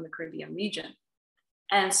also in the Caribbean region.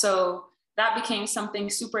 And so that became something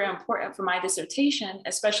super important for my dissertation,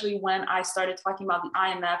 especially when I started talking about the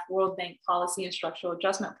IMF, World Bank policy and structural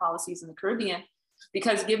adjustment policies in the Caribbean,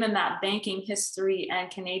 because given that banking history and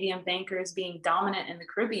Canadian bankers being dominant in the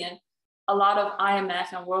Caribbean, a lot of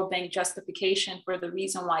IMF and World Bank justification for the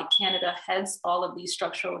reason why Canada heads all of these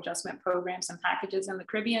structural adjustment programs and packages in the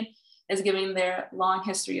Caribbean is given their long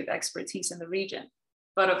history of expertise in the region.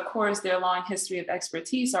 But of course, their long history of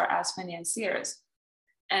expertise are as financiers.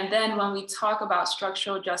 And then when we talk about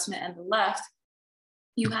structural adjustment and the left,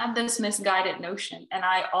 you have this misguided notion. And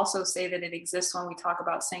I also say that it exists when we talk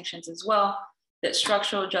about sanctions as well, that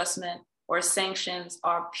structural adjustment or sanctions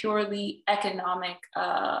are purely economic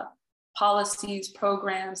policies,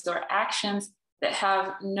 programs, or actions that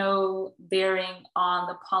have no bearing on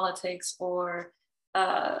the politics or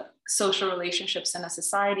social relationships in a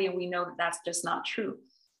society. And we know that that's just not true.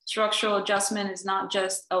 Structural adjustment is not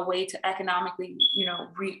just a way to economically,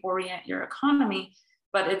 reorient your economy,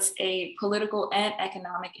 but it's a political and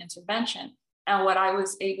economic intervention. And what I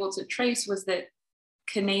was able to trace was that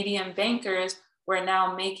Canadian bankers were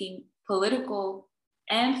now making political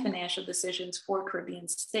and financial decisions for Caribbean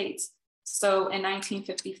states. So in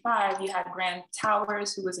 1955, you had Grant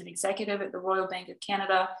Towers, who was an executive at the Royal Bank of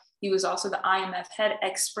Canada. He was also the IMF head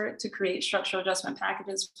expert to create structural adjustment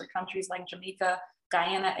packages for countries like Jamaica,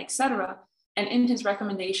 Guyana, et cetera. And in his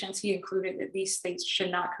recommendations, he included that these states should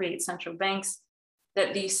not create central banks,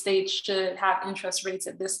 that these states should have interest rates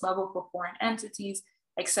at this level for foreign entities,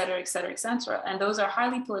 et cetera, et cetera, et cetera. And those are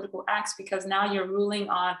highly political acts because now you're ruling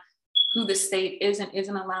on who the state is and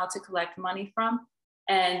isn't allowed to collect money from.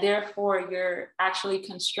 And therefore, you're actually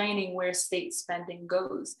constraining where state spending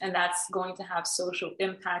goes. And that's going to have social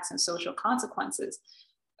impacts and social consequences.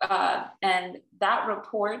 And that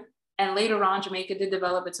report, and later on, Jamaica did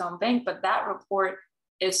develop its own bank, but that report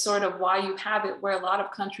is sort of why you have it where a lot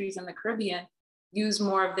of countries in the Caribbean use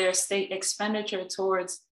more of their state expenditure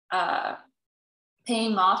towards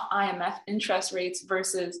paying off IMF interest rates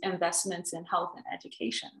versus investments in health and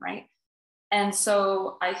education, right? And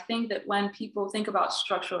so I think that when people think about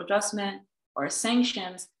structural adjustment or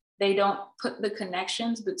sanctions, they don't put the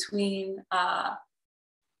connections between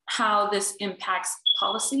how this impacts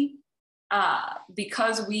policy,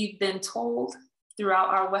 because we've been told throughout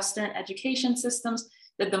our Western education systems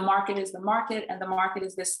that the market is the market and the market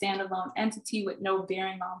is this standalone entity with no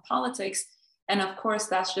bearing on politics. And of course,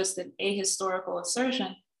 that's just an ahistorical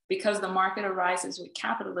assertion because the market arises with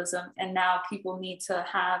capitalism. And now people need to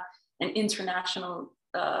have an international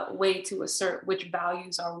way to assert which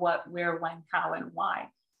values are what, where, when, how, and why.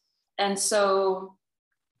 And so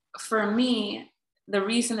for me, the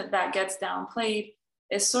reason that that gets downplayed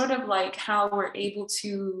is sort of like how we're able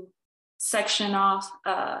to section off,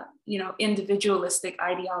 individualistic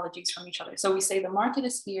ideologies from each other. So we say the market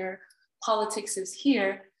is here, politics is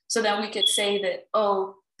here, so then we could say that,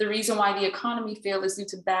 oh, the reason why the economy failed is due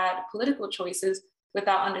to bad political choices,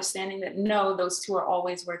 without understanding that no, those two are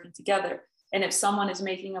always working together. And if someone is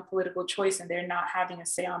making a political choice and they're not having a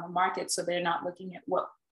say on the market, so they're not looking at what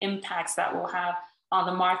impacts that will have on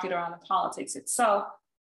the market or on the politics itself,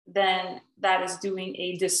 then that is doing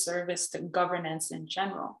a disservice to governance in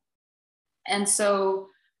general. And so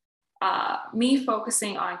me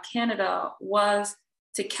focusing on Canada was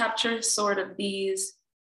to capture sort of these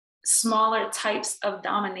smaller types of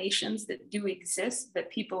dominations that do exist that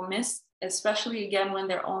people miss, especially again when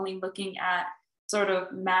they're only looking at sort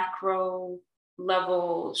of macro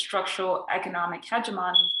level structural economic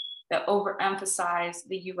hegemony that overemphasize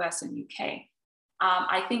the US and UK.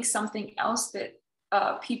 I think something else that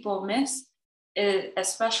people miss,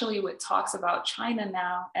 especially with talks about China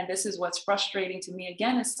now, and this is what's frustrating to me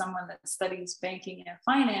again as someone that studies banking and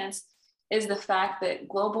finance, is the fact that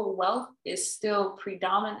global wealth is still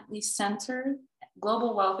predominantly centered,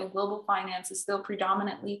 global wealth and global finance is still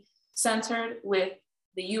predominantly centered with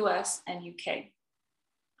the US and UK.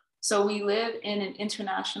 So we live in an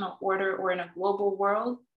international order or in a global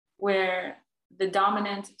world where the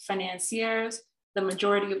dominant financiers, the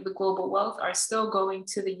majority of the global wealth are still going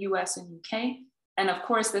to the US and UK. And of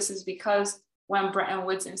course, this is because when Bretton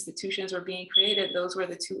Woods institutions were being created, those were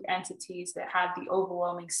the two entities that had the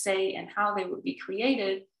overwhelming say in how they would be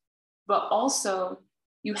created. But also,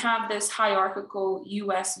 you have this hierarchical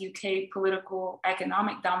US, UK political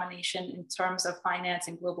economic domination in terms of finance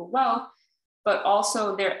and global wealth, but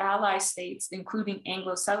also their ally states, including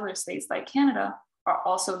Anglo-settler states like Canada, are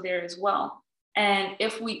also there as well. And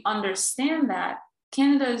if we understand that,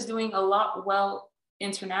 Canada is doing a lot well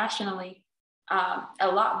internationally, a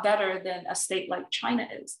lot better than a state like China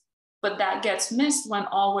is. But that gets missed when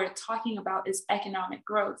all we're talking about is economic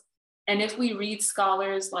growth. And if we read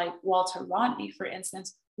scholars like Walter Rodney, for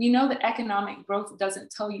instance, we know that economic growth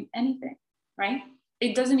doesn't tell you anything, right?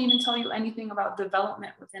 It doesn't even tell you anything about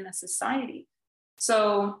development within a society.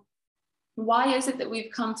 So why is it that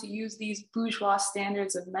we've come to use these bourgeois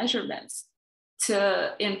standards of measurements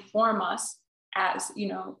to inform us as,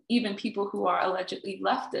 even people who are allegedly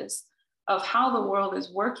leftists, of how the world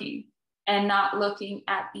is working, and not looking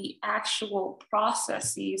at the actual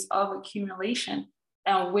processes of accumulation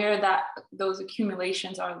and where those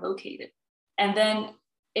accumulations are located? And then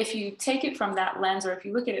if you take it from that lens, or if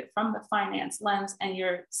you look at it from the finance lens and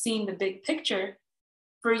you're seeing the big picture,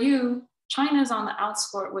 for you, China is on the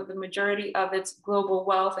outskirt with the majority of its global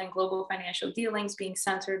wealth and global financial dealings being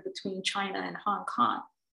centered between China and Hong Kong.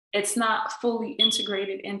 It's not fully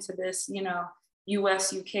integrated into this,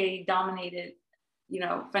 US, UK dominated,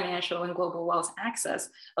 financial and global wealth access,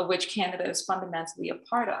 of which Canada is fundamentally a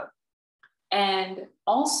part of. And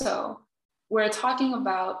also, we're talking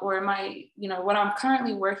about, what I'm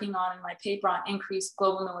currently working on in my paper on increased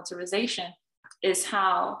global militarization is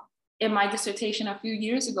how, in my dissertation a few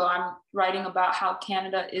years ago, I'm writing about how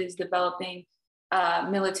Canada is developing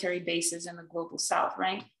military bases in the global South,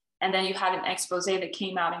 right? And then you had an expose that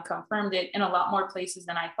came out and confirmed it in a lot more places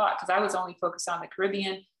than I thought, because I was only focused on the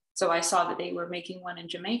Caribbean. So I saw that they were making one in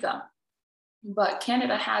Jamaica. But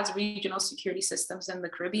Canada has regional security systems in the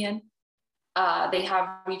Caribbean. They have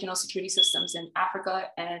regional security systems in Africa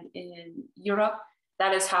and in Europe.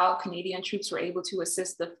 That is how Canadian troops were able to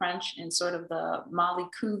assist the French in sort of the Mali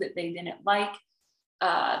coup that they didn't like.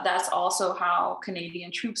 That's also how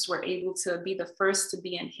Canadian troops were able to be the first to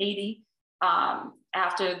be in Haiti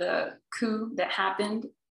after the coup that happened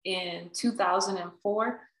in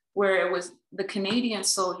 2004, where it was the Canadian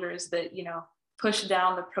soldiers that, you know, pushed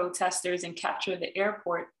down the protesters and captured the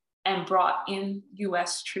airport and brought in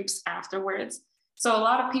US troops afterwards. So a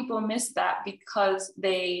lot of people miss that because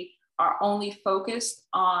they are only focused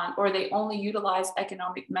on, or they only utilize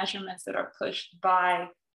economic measurements that are pushed by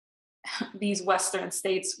these Western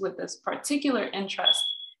states with this particular interest,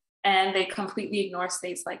 and they completely ignore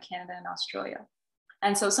states like Canada and Australia.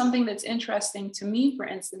 And so something that's interesting to me, for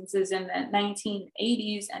instance, is in the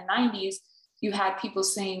 1980s and 90s, you had people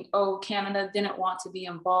saying, oh, Canada didn't want to be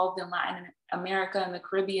involved in Latin America and the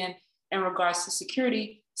Caribbean in regards to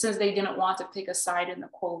security, since they didn't want to pick a side in the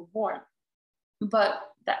Cold War. But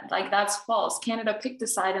that's false. Canada picked a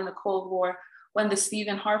side in the Cold War when the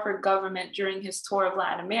Stephen Harper government, during his tour of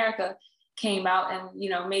Latin America, came out and, you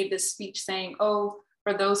know, made this speech saying, oh,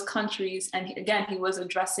 for those countries, and again, he was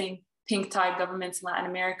addressing pink tide governments in Latin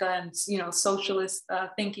America and, you know, socialist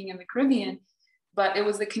thinking in the Caribbean. But it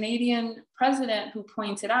was the Canadian president who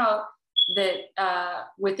pointed out that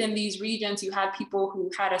within these regions, you had people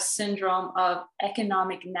who had a syndrome of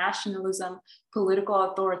economic nationalism, political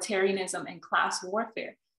authoritarianism, and class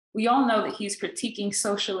warfare. We all know that he's critiquing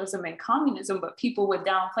socialism and communism, but people would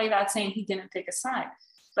downplay that, saying he didn't pick a side.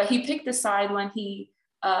 But he picked a side when he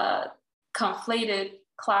conflated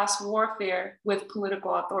class warfare with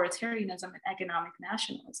political authoritarianism and economic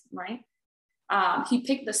nationalism, right? He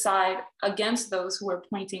picked the side against those who were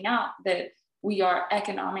pointing out that we are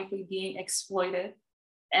economically being exploited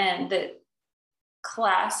and that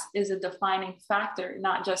class is a defining factor,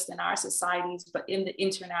 not just in our societies, but in the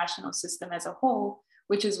international system as a whole,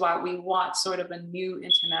 which is why we want sort of a new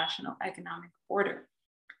international economic order.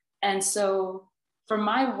 And so for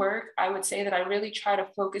my work, I would say that I really try to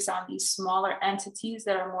focus on these smaller entities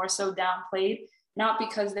that are more so downplayed, not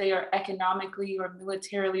because they are economically or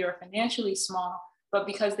militarily or financially small, but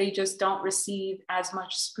because they just don't receive as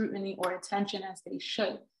much scrutiny or attention as they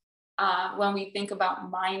should. When we think about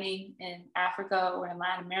mining in Africa or in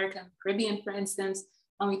Latin America and the Caribbean, for instance,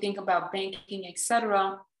 when we think about banking, et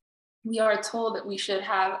cetera, we are told that we should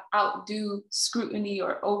have outdue scrutiny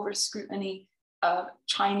or over scrutiny of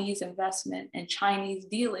Chinese investment and Chinese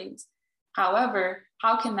dealings. However,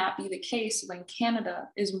 how can that be the case when Canada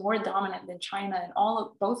is more dominant than China in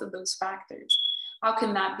both of those factors? How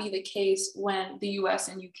can that be the case when the US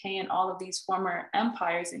and UK and all of these former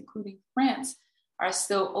empires, including France, are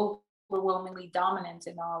still overwhelmingly dominant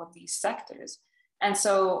in all of these sectors? And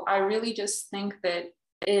so I really just think that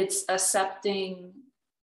it's accepting,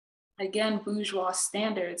 again, bourgeois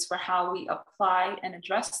standards for how we apply and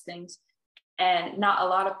address things, and not a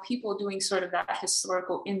lot of people doing sort of that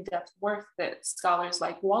historical in-depth work that scholars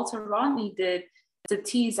like Walter Rodney did to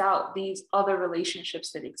tease out these other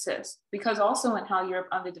relationships that exist. Because also in How Europe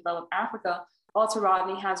Underdeveloped Africa, Walter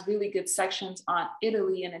Rodney has really good sections on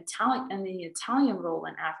Italy and the Italian role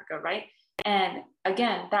in Africa, right? And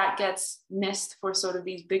again, that gets missed for sort of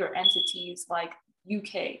these bigger entities like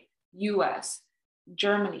UK, US,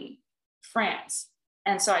 Germany, France.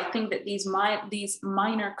 And so I think that these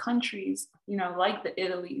minor countries, you know, like the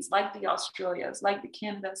Italys, like the Australias, like the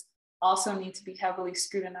Canadas, also need to be heavily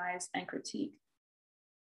scrutinized and critiqued.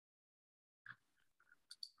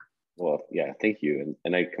 Well, yeah, thank you.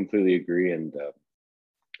 And I completely agree. And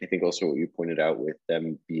I think also what you pointed out with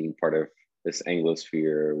them being part of this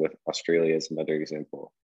Anglosphere with Australia as another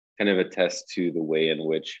example, kind of attests to the way in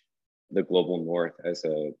which the global North as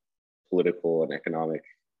a political and economic,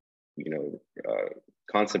 you know,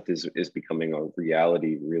 concept is becoming a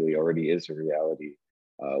reality, really already is a reality,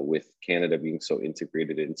 with Canada being so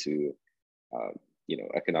integrated into, you know,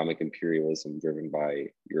 economic imperialism driven by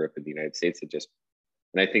Europe and the United States.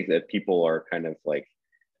 And I think that people are kind of like,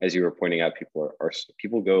 as you were pointing out,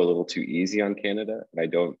 people go a little too easy on Canada, and I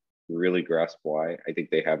don't really grasp why. I think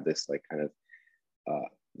they have this like kind of,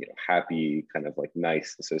 you know, happy kind of like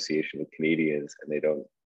nice association with Canadians, and they don't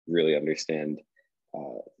really understand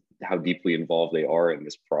how deeply involved they are in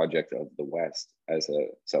this project of the West as a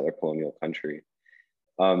settler colonial country.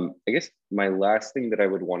 I guess my last thing that I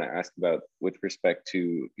would want to ask about with respect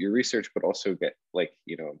to your research, but also get like,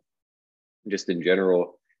 you know, just in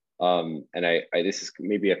general, and this is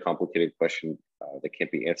maybe a complicated question that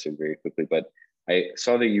can't be answered very quickly, but I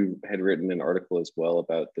saw that you had written an article as well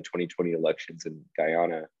about the 2020 elections in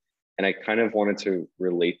Guyana. And I kind of wanted to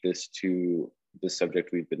relate this to the subject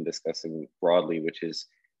we've been discussing broadly, which is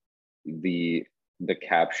the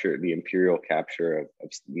imperial capture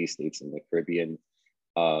of these states in the Caribbean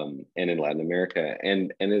and in Latin America.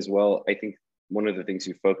 And as well, I think one of the things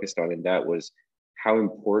you focused on in that was how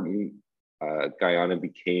important Guyana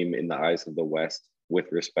became in the eyes of the West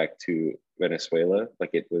with respect to Venezuela.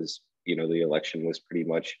 Like it was, you know, the election was pretty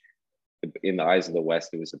much, in the eyes of the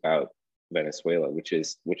West, it was about Venezuela, which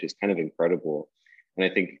is kind of incredible. And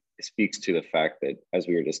I think it speaks to the fact that, as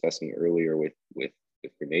we were discussing earlier with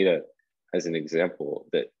Grenada as an example,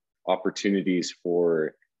 that opportunities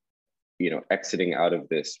for, you know, exiting out of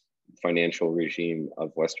this financial regime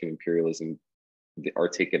of Western imperialism are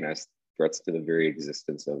taken as threats to the very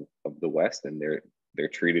existence of the West, and they're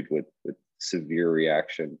treated with severe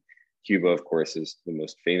reaction. Cuba, of course, is the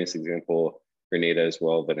most famous example, Grenada as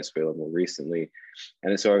well, Venezuela more recently.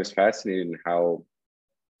 And so I was fascinated in how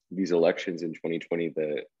these elections in 2020,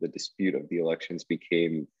 the dispute of the elections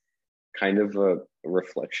became kind of a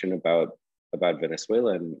reflection about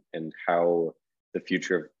Venezuela, and how the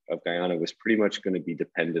future of Guyana was pretty much going to be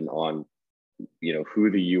dependent on, you know,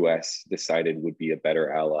 who the US decided would be a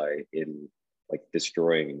better ally in like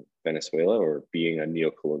destroying Venezuela or being a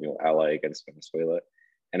neo-colonial ally against Venezuela.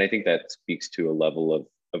 And I think that speaks to a level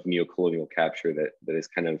of neo-colonial capture that is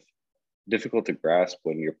kind of difficult to grasp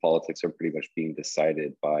when your politics are pretty much being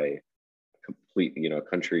decided by a complete, you know,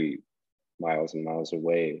 country miles and miles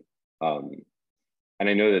away. And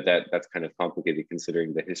I know that's kind of complicated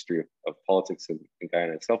considering the history of politics in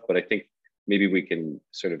Guyana itself, but I think maybe we can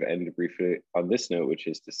sort of end briefly on this note, which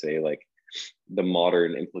is to say, like, the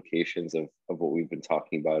modern implications of what we've been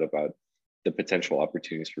talking about the potential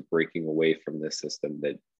opportunities for breaking away from this system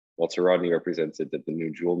that Walter Rodney represented, that the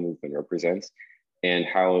New Jewel movement represents, and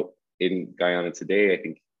how in Guyana today, I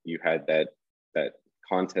think you had that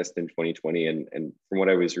contest in 2020, and from what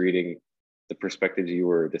I was reading, the perspectives you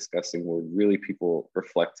were discussing were really people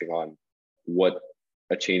reflecting on what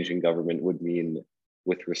a change in government would mean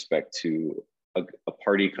with respect to a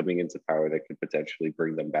party coming into power that could potentially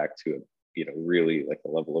bring them back to a, you know, really like a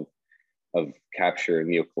level of capture,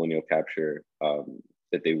 neo-colonial capture,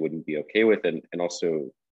 that they wouldn't be okay with. And also,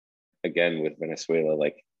 again, with Venezuela,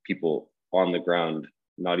 like people on the ground,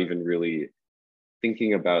 not even really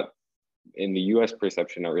thinking about, in the US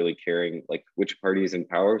perception, not really caring like which party is in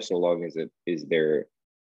power, so long as it is their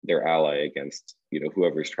ally against, you know,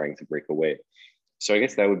 whoever's trying to break away. So I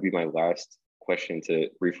guess that would be my last question to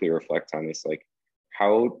briefly reflect on, is like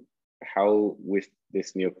how with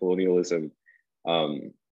this neocolonialism,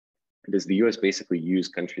 does the US basically use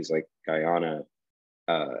countries like Guyana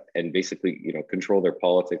and basically, you know, control their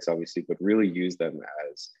politics, obviously, but really use them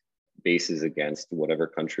as bases against whatever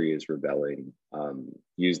country is rebelling,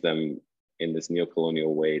 use them in this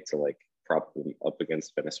neocolonial way to like prop them up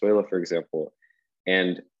against Venezuela, for example.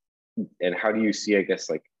 And how do you see, I guess,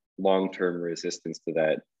 like long-term resistance to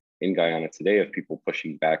that in Guyana today, of people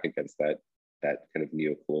pushing back against that kind of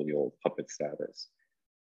neocolonial puppet status?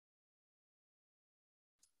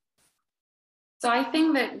 So I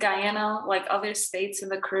think that Guyana, like other states in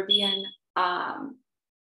the Caribbean,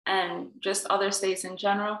 and just other states in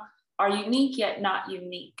general, are unique yet not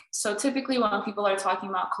unique. So typically when people are talking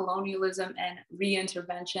about colonialism and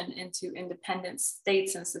reintervention into independent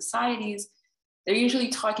states and societies, they're usually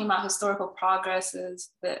talking about historical progresses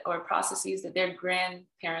or processes that their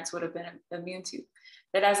grandparents would have been immune to.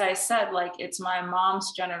 But as I said, like it's my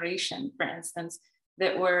mom's generation, for instance,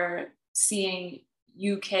 that we're seeing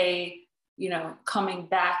UK, you know, coming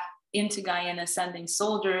back into Guyana, sending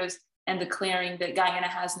soldiers and declaring that Guyana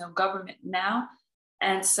has no government now.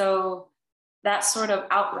 And so that sort of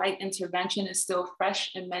outright intervention is still fresh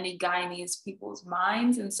in many Guyanese people's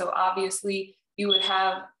minds. And so obviously you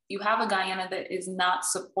have a Guyana that is not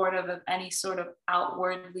supportive of any sort of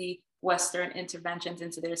outwardly Western interventions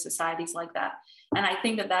into their societies like that. And I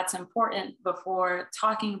think that that's important before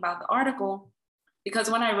talking about the article, because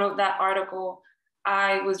when I wrote that article,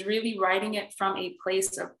 I was really writing it from a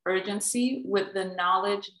place of urgency with the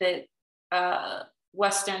knowledge that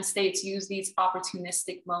Western states use these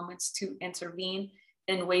opportunistic moments to intervene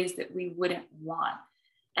in ways that we wouldn't want.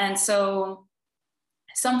 And so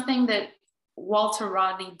something that Walter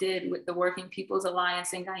Rodney did with the Working People's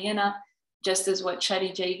Alliance in Guyana, just as what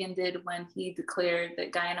Chetty Jagan did when he declared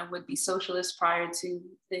that Guyana would be socialist prior to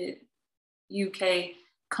the UK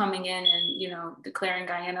coming in and, you know, declaring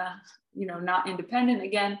Guyana, you know, not independent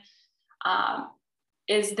again,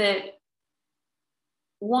 is that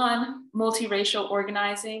one, multiracial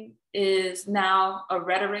organizing is now a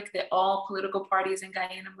rhetoric that all political parties in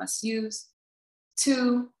Guyana must use.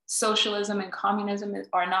 Two, socialism and communism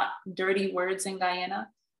are not dirty words in Guyana.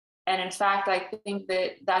 And in fact, I think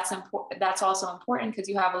that that's also important because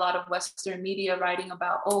you have a lot of Western media writing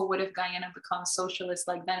about, oh, what if Guyana becomes socialist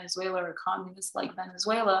like Venezuela or communist like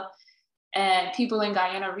Venezuela? And people in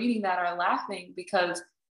Guyana reading that are laughing because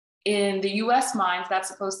in the US minds, that's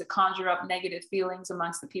supposed to conjure up negative feelings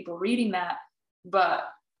amongst the people reading that. But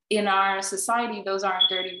in our society, those aren't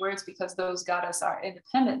dirty words because those got us our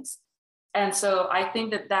independence. And so I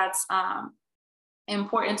think that that's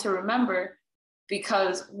important to remember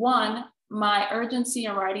because one, my urgency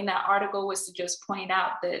in writing that article was to just point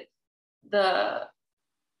out that the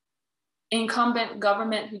incumbent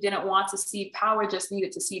government who didn't want to cede power just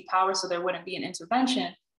needed to cede power so there wouldn't be an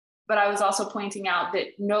intervention. But I was also pointing out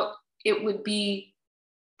that it would be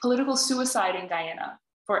political suicide in Guyana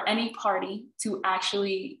for any party to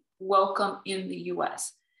actually welcome in the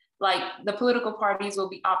US. Like the political parties will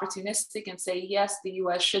be opportunistic and say, yes, the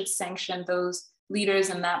US should sanction those leaders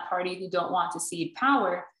in that party who don't want to cede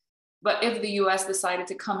power. But if the US decided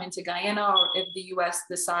to come into Guyana, or if the US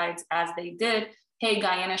decides, as they did, hey,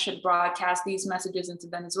 Guyana should broadcast these messages into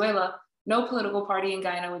Venezuela, no political party in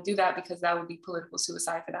Guyana would do that because that would be political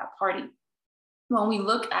suicide for that party. When we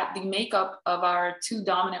look at the makeup of our two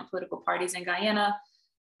dominant political parties in Guyana,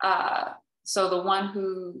 so the one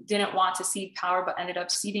who didn't want to cede power but ended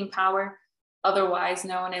up ceding power, otherwise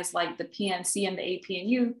known as like the PNC and the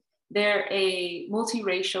APNU, they're a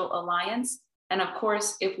multiracial alliance. And of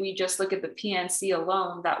course, if we just look at the PNC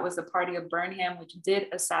alone, that was the party of Burnham, which did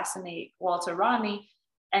assassinate Walter Rodney.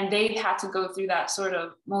 And they had to go through that sort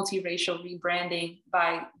of multiracial rebranding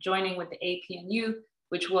by joining with the APNU,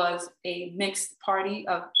 which was a mixed party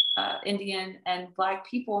of Indian and Black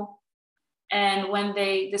people. And when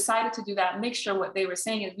they decided to do that mixture, what they were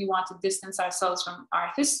saying is we want to distance ourselves from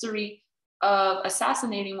our history of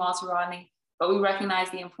assassinating Walter Rodney, but we recognize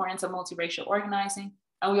the importance of multiracial organizing.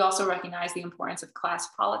 And we also recognize the importance of class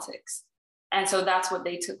politics. And so that's what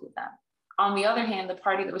they took with them. On the other hand, the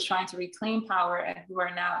party that was trying to reclaim power and who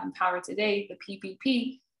are now in power today, the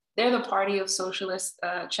PPP, they're the party of socialist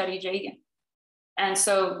Chetty Jagan. And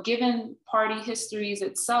so given party histories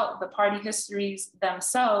itself, the party histories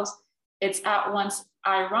themselves, it's at once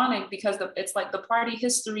ironic because it's like the party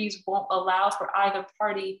histories won't allow for either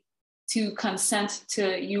party to consent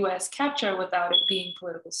to US capture without it being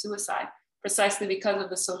political suicide, precisely because of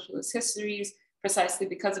the socialist histories, precisely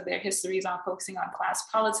because of their histories on focusing on class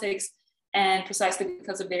politics, and precisely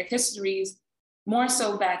because of their histories, more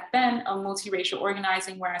so back then, of multiracial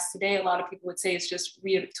organizing, whereas today a lot of people would say it's just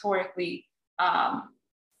rhetorically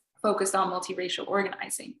focused on multiracial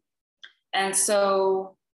organizing. And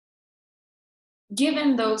so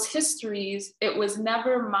given those histories, it was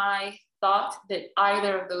never my thought that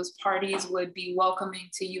either of those parties would be welcoming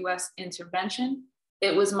to US intervention.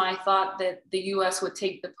 It was my thought that the US would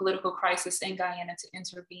take the political crisis in Guyana to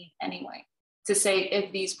intervene anyway, to say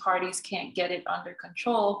if these parties can't get it under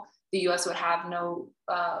control, the US would have no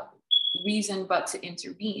reason but to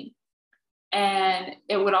intervene. And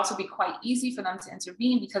it would also be quite easy for them to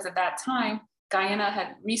intervene because at that time, Guyana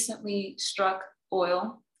had recently struck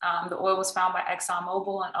oil. The oil was found by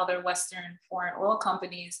ExxonMobil and other Western foreign oil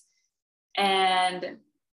companies. And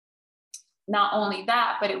not only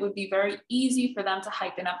that, but it would be very easy for them to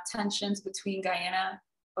heighten up tensions between Guyana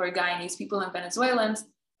or Guyanese people and Venezuelans,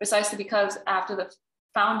 precisely because after the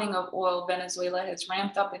founding of oil, Venezuela has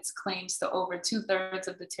ramped up its claims to over 2/3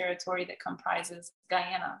 of the territory that comprises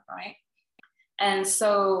Guyana, right? And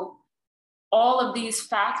so all of these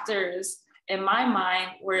factors, in my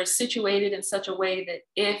mind, were situated in such a way that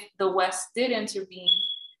if the West did intervene,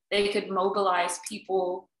 they could mobilize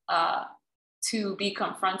people to be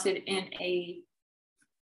confronted in a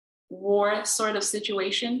war sort of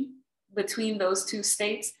situation between those two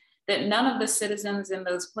states that none of the citizens in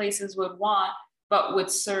those places would want, but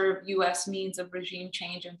would serve US means of regime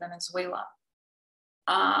change in Venezuela.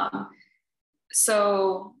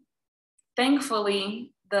 So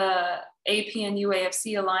thankfully, the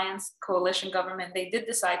APNU-AFC Alliance coalition government, they did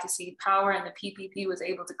decide to cede power and the PPP was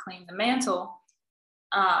able to claim the mantle.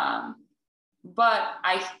 But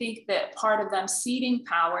I think that part of them ceding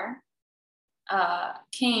power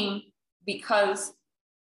came because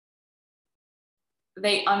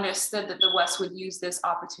they understood that the West would use this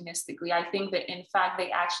opportunistically. I think that in fact,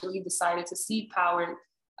 they actually decided to cede power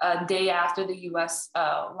a day after the US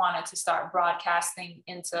wanted to start broadcasting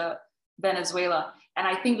into Venezuela. And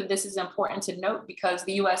I think that this is important to note because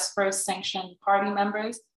the US first sanctioned party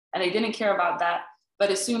members and they didn't care about that.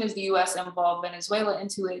 But as soon as the US involved Venezuela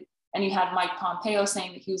into it, and you had Mike Pompeo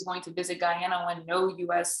saying that he was going to visit Guyana when no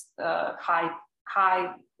US high,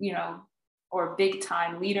 or big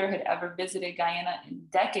time leader had ever visited Guyana in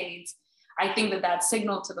decades, I think that that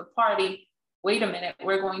signaled to the party, wait a minute,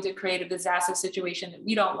 we're going to create a disaster situation that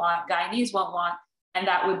we don't want, Guyanese won't want, and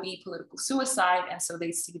that would be political suicide. And so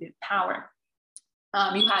they ceded power.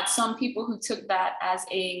 You had some people who took that as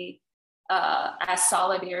as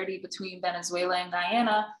solidarity between Venezuela and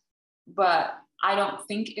Guyana, but I don't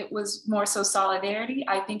think it was more so solidarity.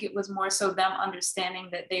 I think it was more so them understanding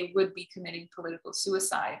that they would be committing political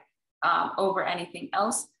suicide over anything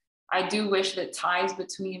else. I do wish that ties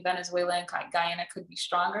between Venezuela and Guyana could be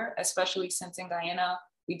stronger, especially since in Guyana,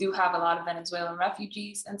 we do have a lot of Venezuelan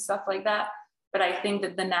refugees and stuff like that. But I think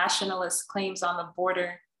that the nationalist claims on the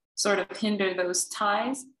border sort of hinder those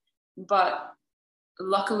ties. But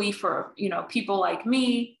luckily for people like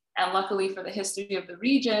me, and luckily for the history of the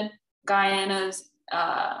region, Guyana's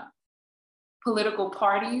political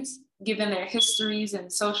parties, given their histories in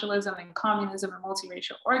socialism and communism and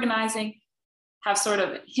multiracial organizing, have sort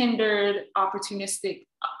of hindered opportunistic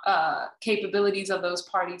capabilities of those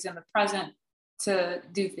parties in the present to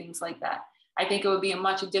do things like that. I think it would be a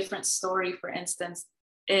much different story, for instance,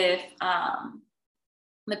 if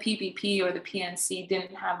the PPP or the PNC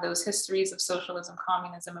didn't have those histories of socialism,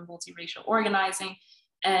 communism, and multiracial organizing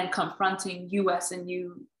and confronting US and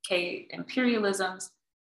UK imperialisms.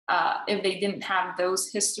 If they didn't have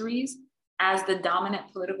those histories as the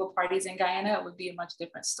dominant political parties in Guyana, it would be a much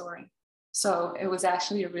different story. So it was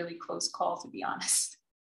actually a really close call, to be honest.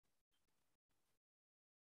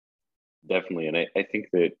 Definitely. And I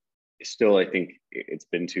think that still, I think it's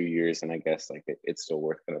been 2 years, and I guess like it's still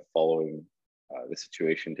worth kind of following the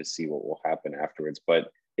situation to see what will happen afterwards. But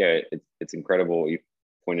yeah, it's incredible what you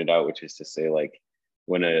pointed out, which is to say, like,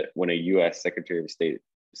 when a US Secretary of State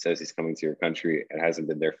says he's coming to your country and hasn't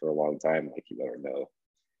been there for a long time, like, you better know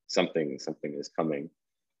something is coming.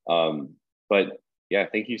 But yeah,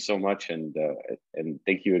 thank you so much, and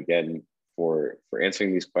thank you again for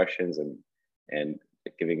answering these questions and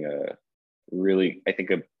giving a really, I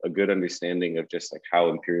think, a good understanding of just like how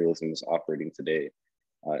imperialism is operating today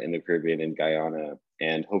in the Caribbean and Guyana,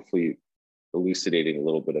 and hopefully elucidating a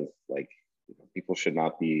little bit of like, people should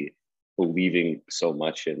not be believing so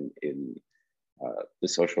much in the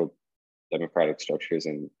social democratic structures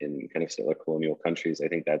in kind of settler colonial countries. I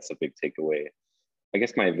think that's a big takeaway. I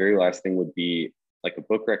guess my very last thing would be like a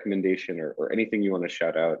book recommendation or anything you want to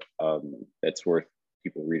shout out that's worth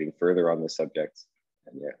people reading further on the subject.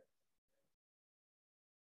 And yeah.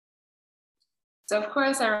 So of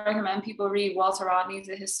course, I recommend people read Walter Rodney's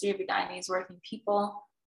The History of the Guyanese Working People.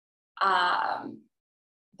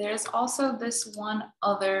 There's also this one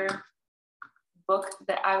other book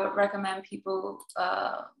that I would recommend people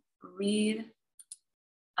read.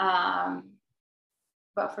 But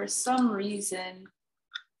for some reason,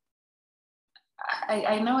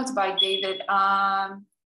 I know it's by David.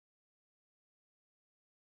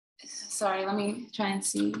 Sorry, let me try and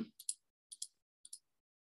see.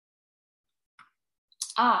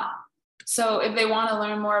 So if they want to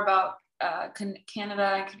learn more about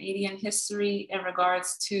Canada and Canadian history in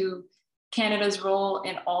regards to Canada's role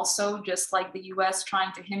in also, just like the US,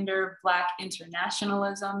 trying to hinder Black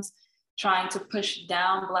internationalisms, trying to push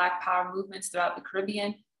down Black power movements throughout the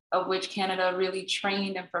Caribbean, of which Canada really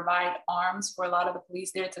trained and provide arms for a lot of the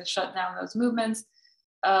police there to shut down those movements.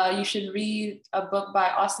 You should read a book by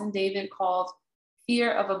Austin David called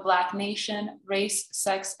Fear of a Black Nation, Race,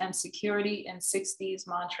 Sex, and Security in 60s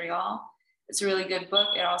Montreal. It's a really good book.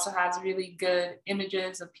 It also has really good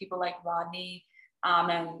images of people like Rodney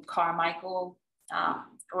and Carmichael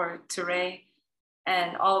or Touré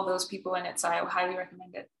and all of those people in it. So I highly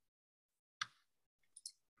recommend it.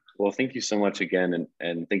 Well, thank you so much again.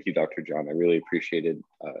 And thank you, Dr. John. I really appreciated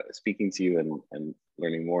speaking to you and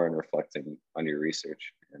learning more and reflecting on your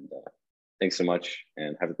research. And thanks so much,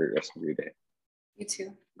 and have a great rest of your day. You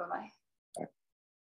too. Bye-bye.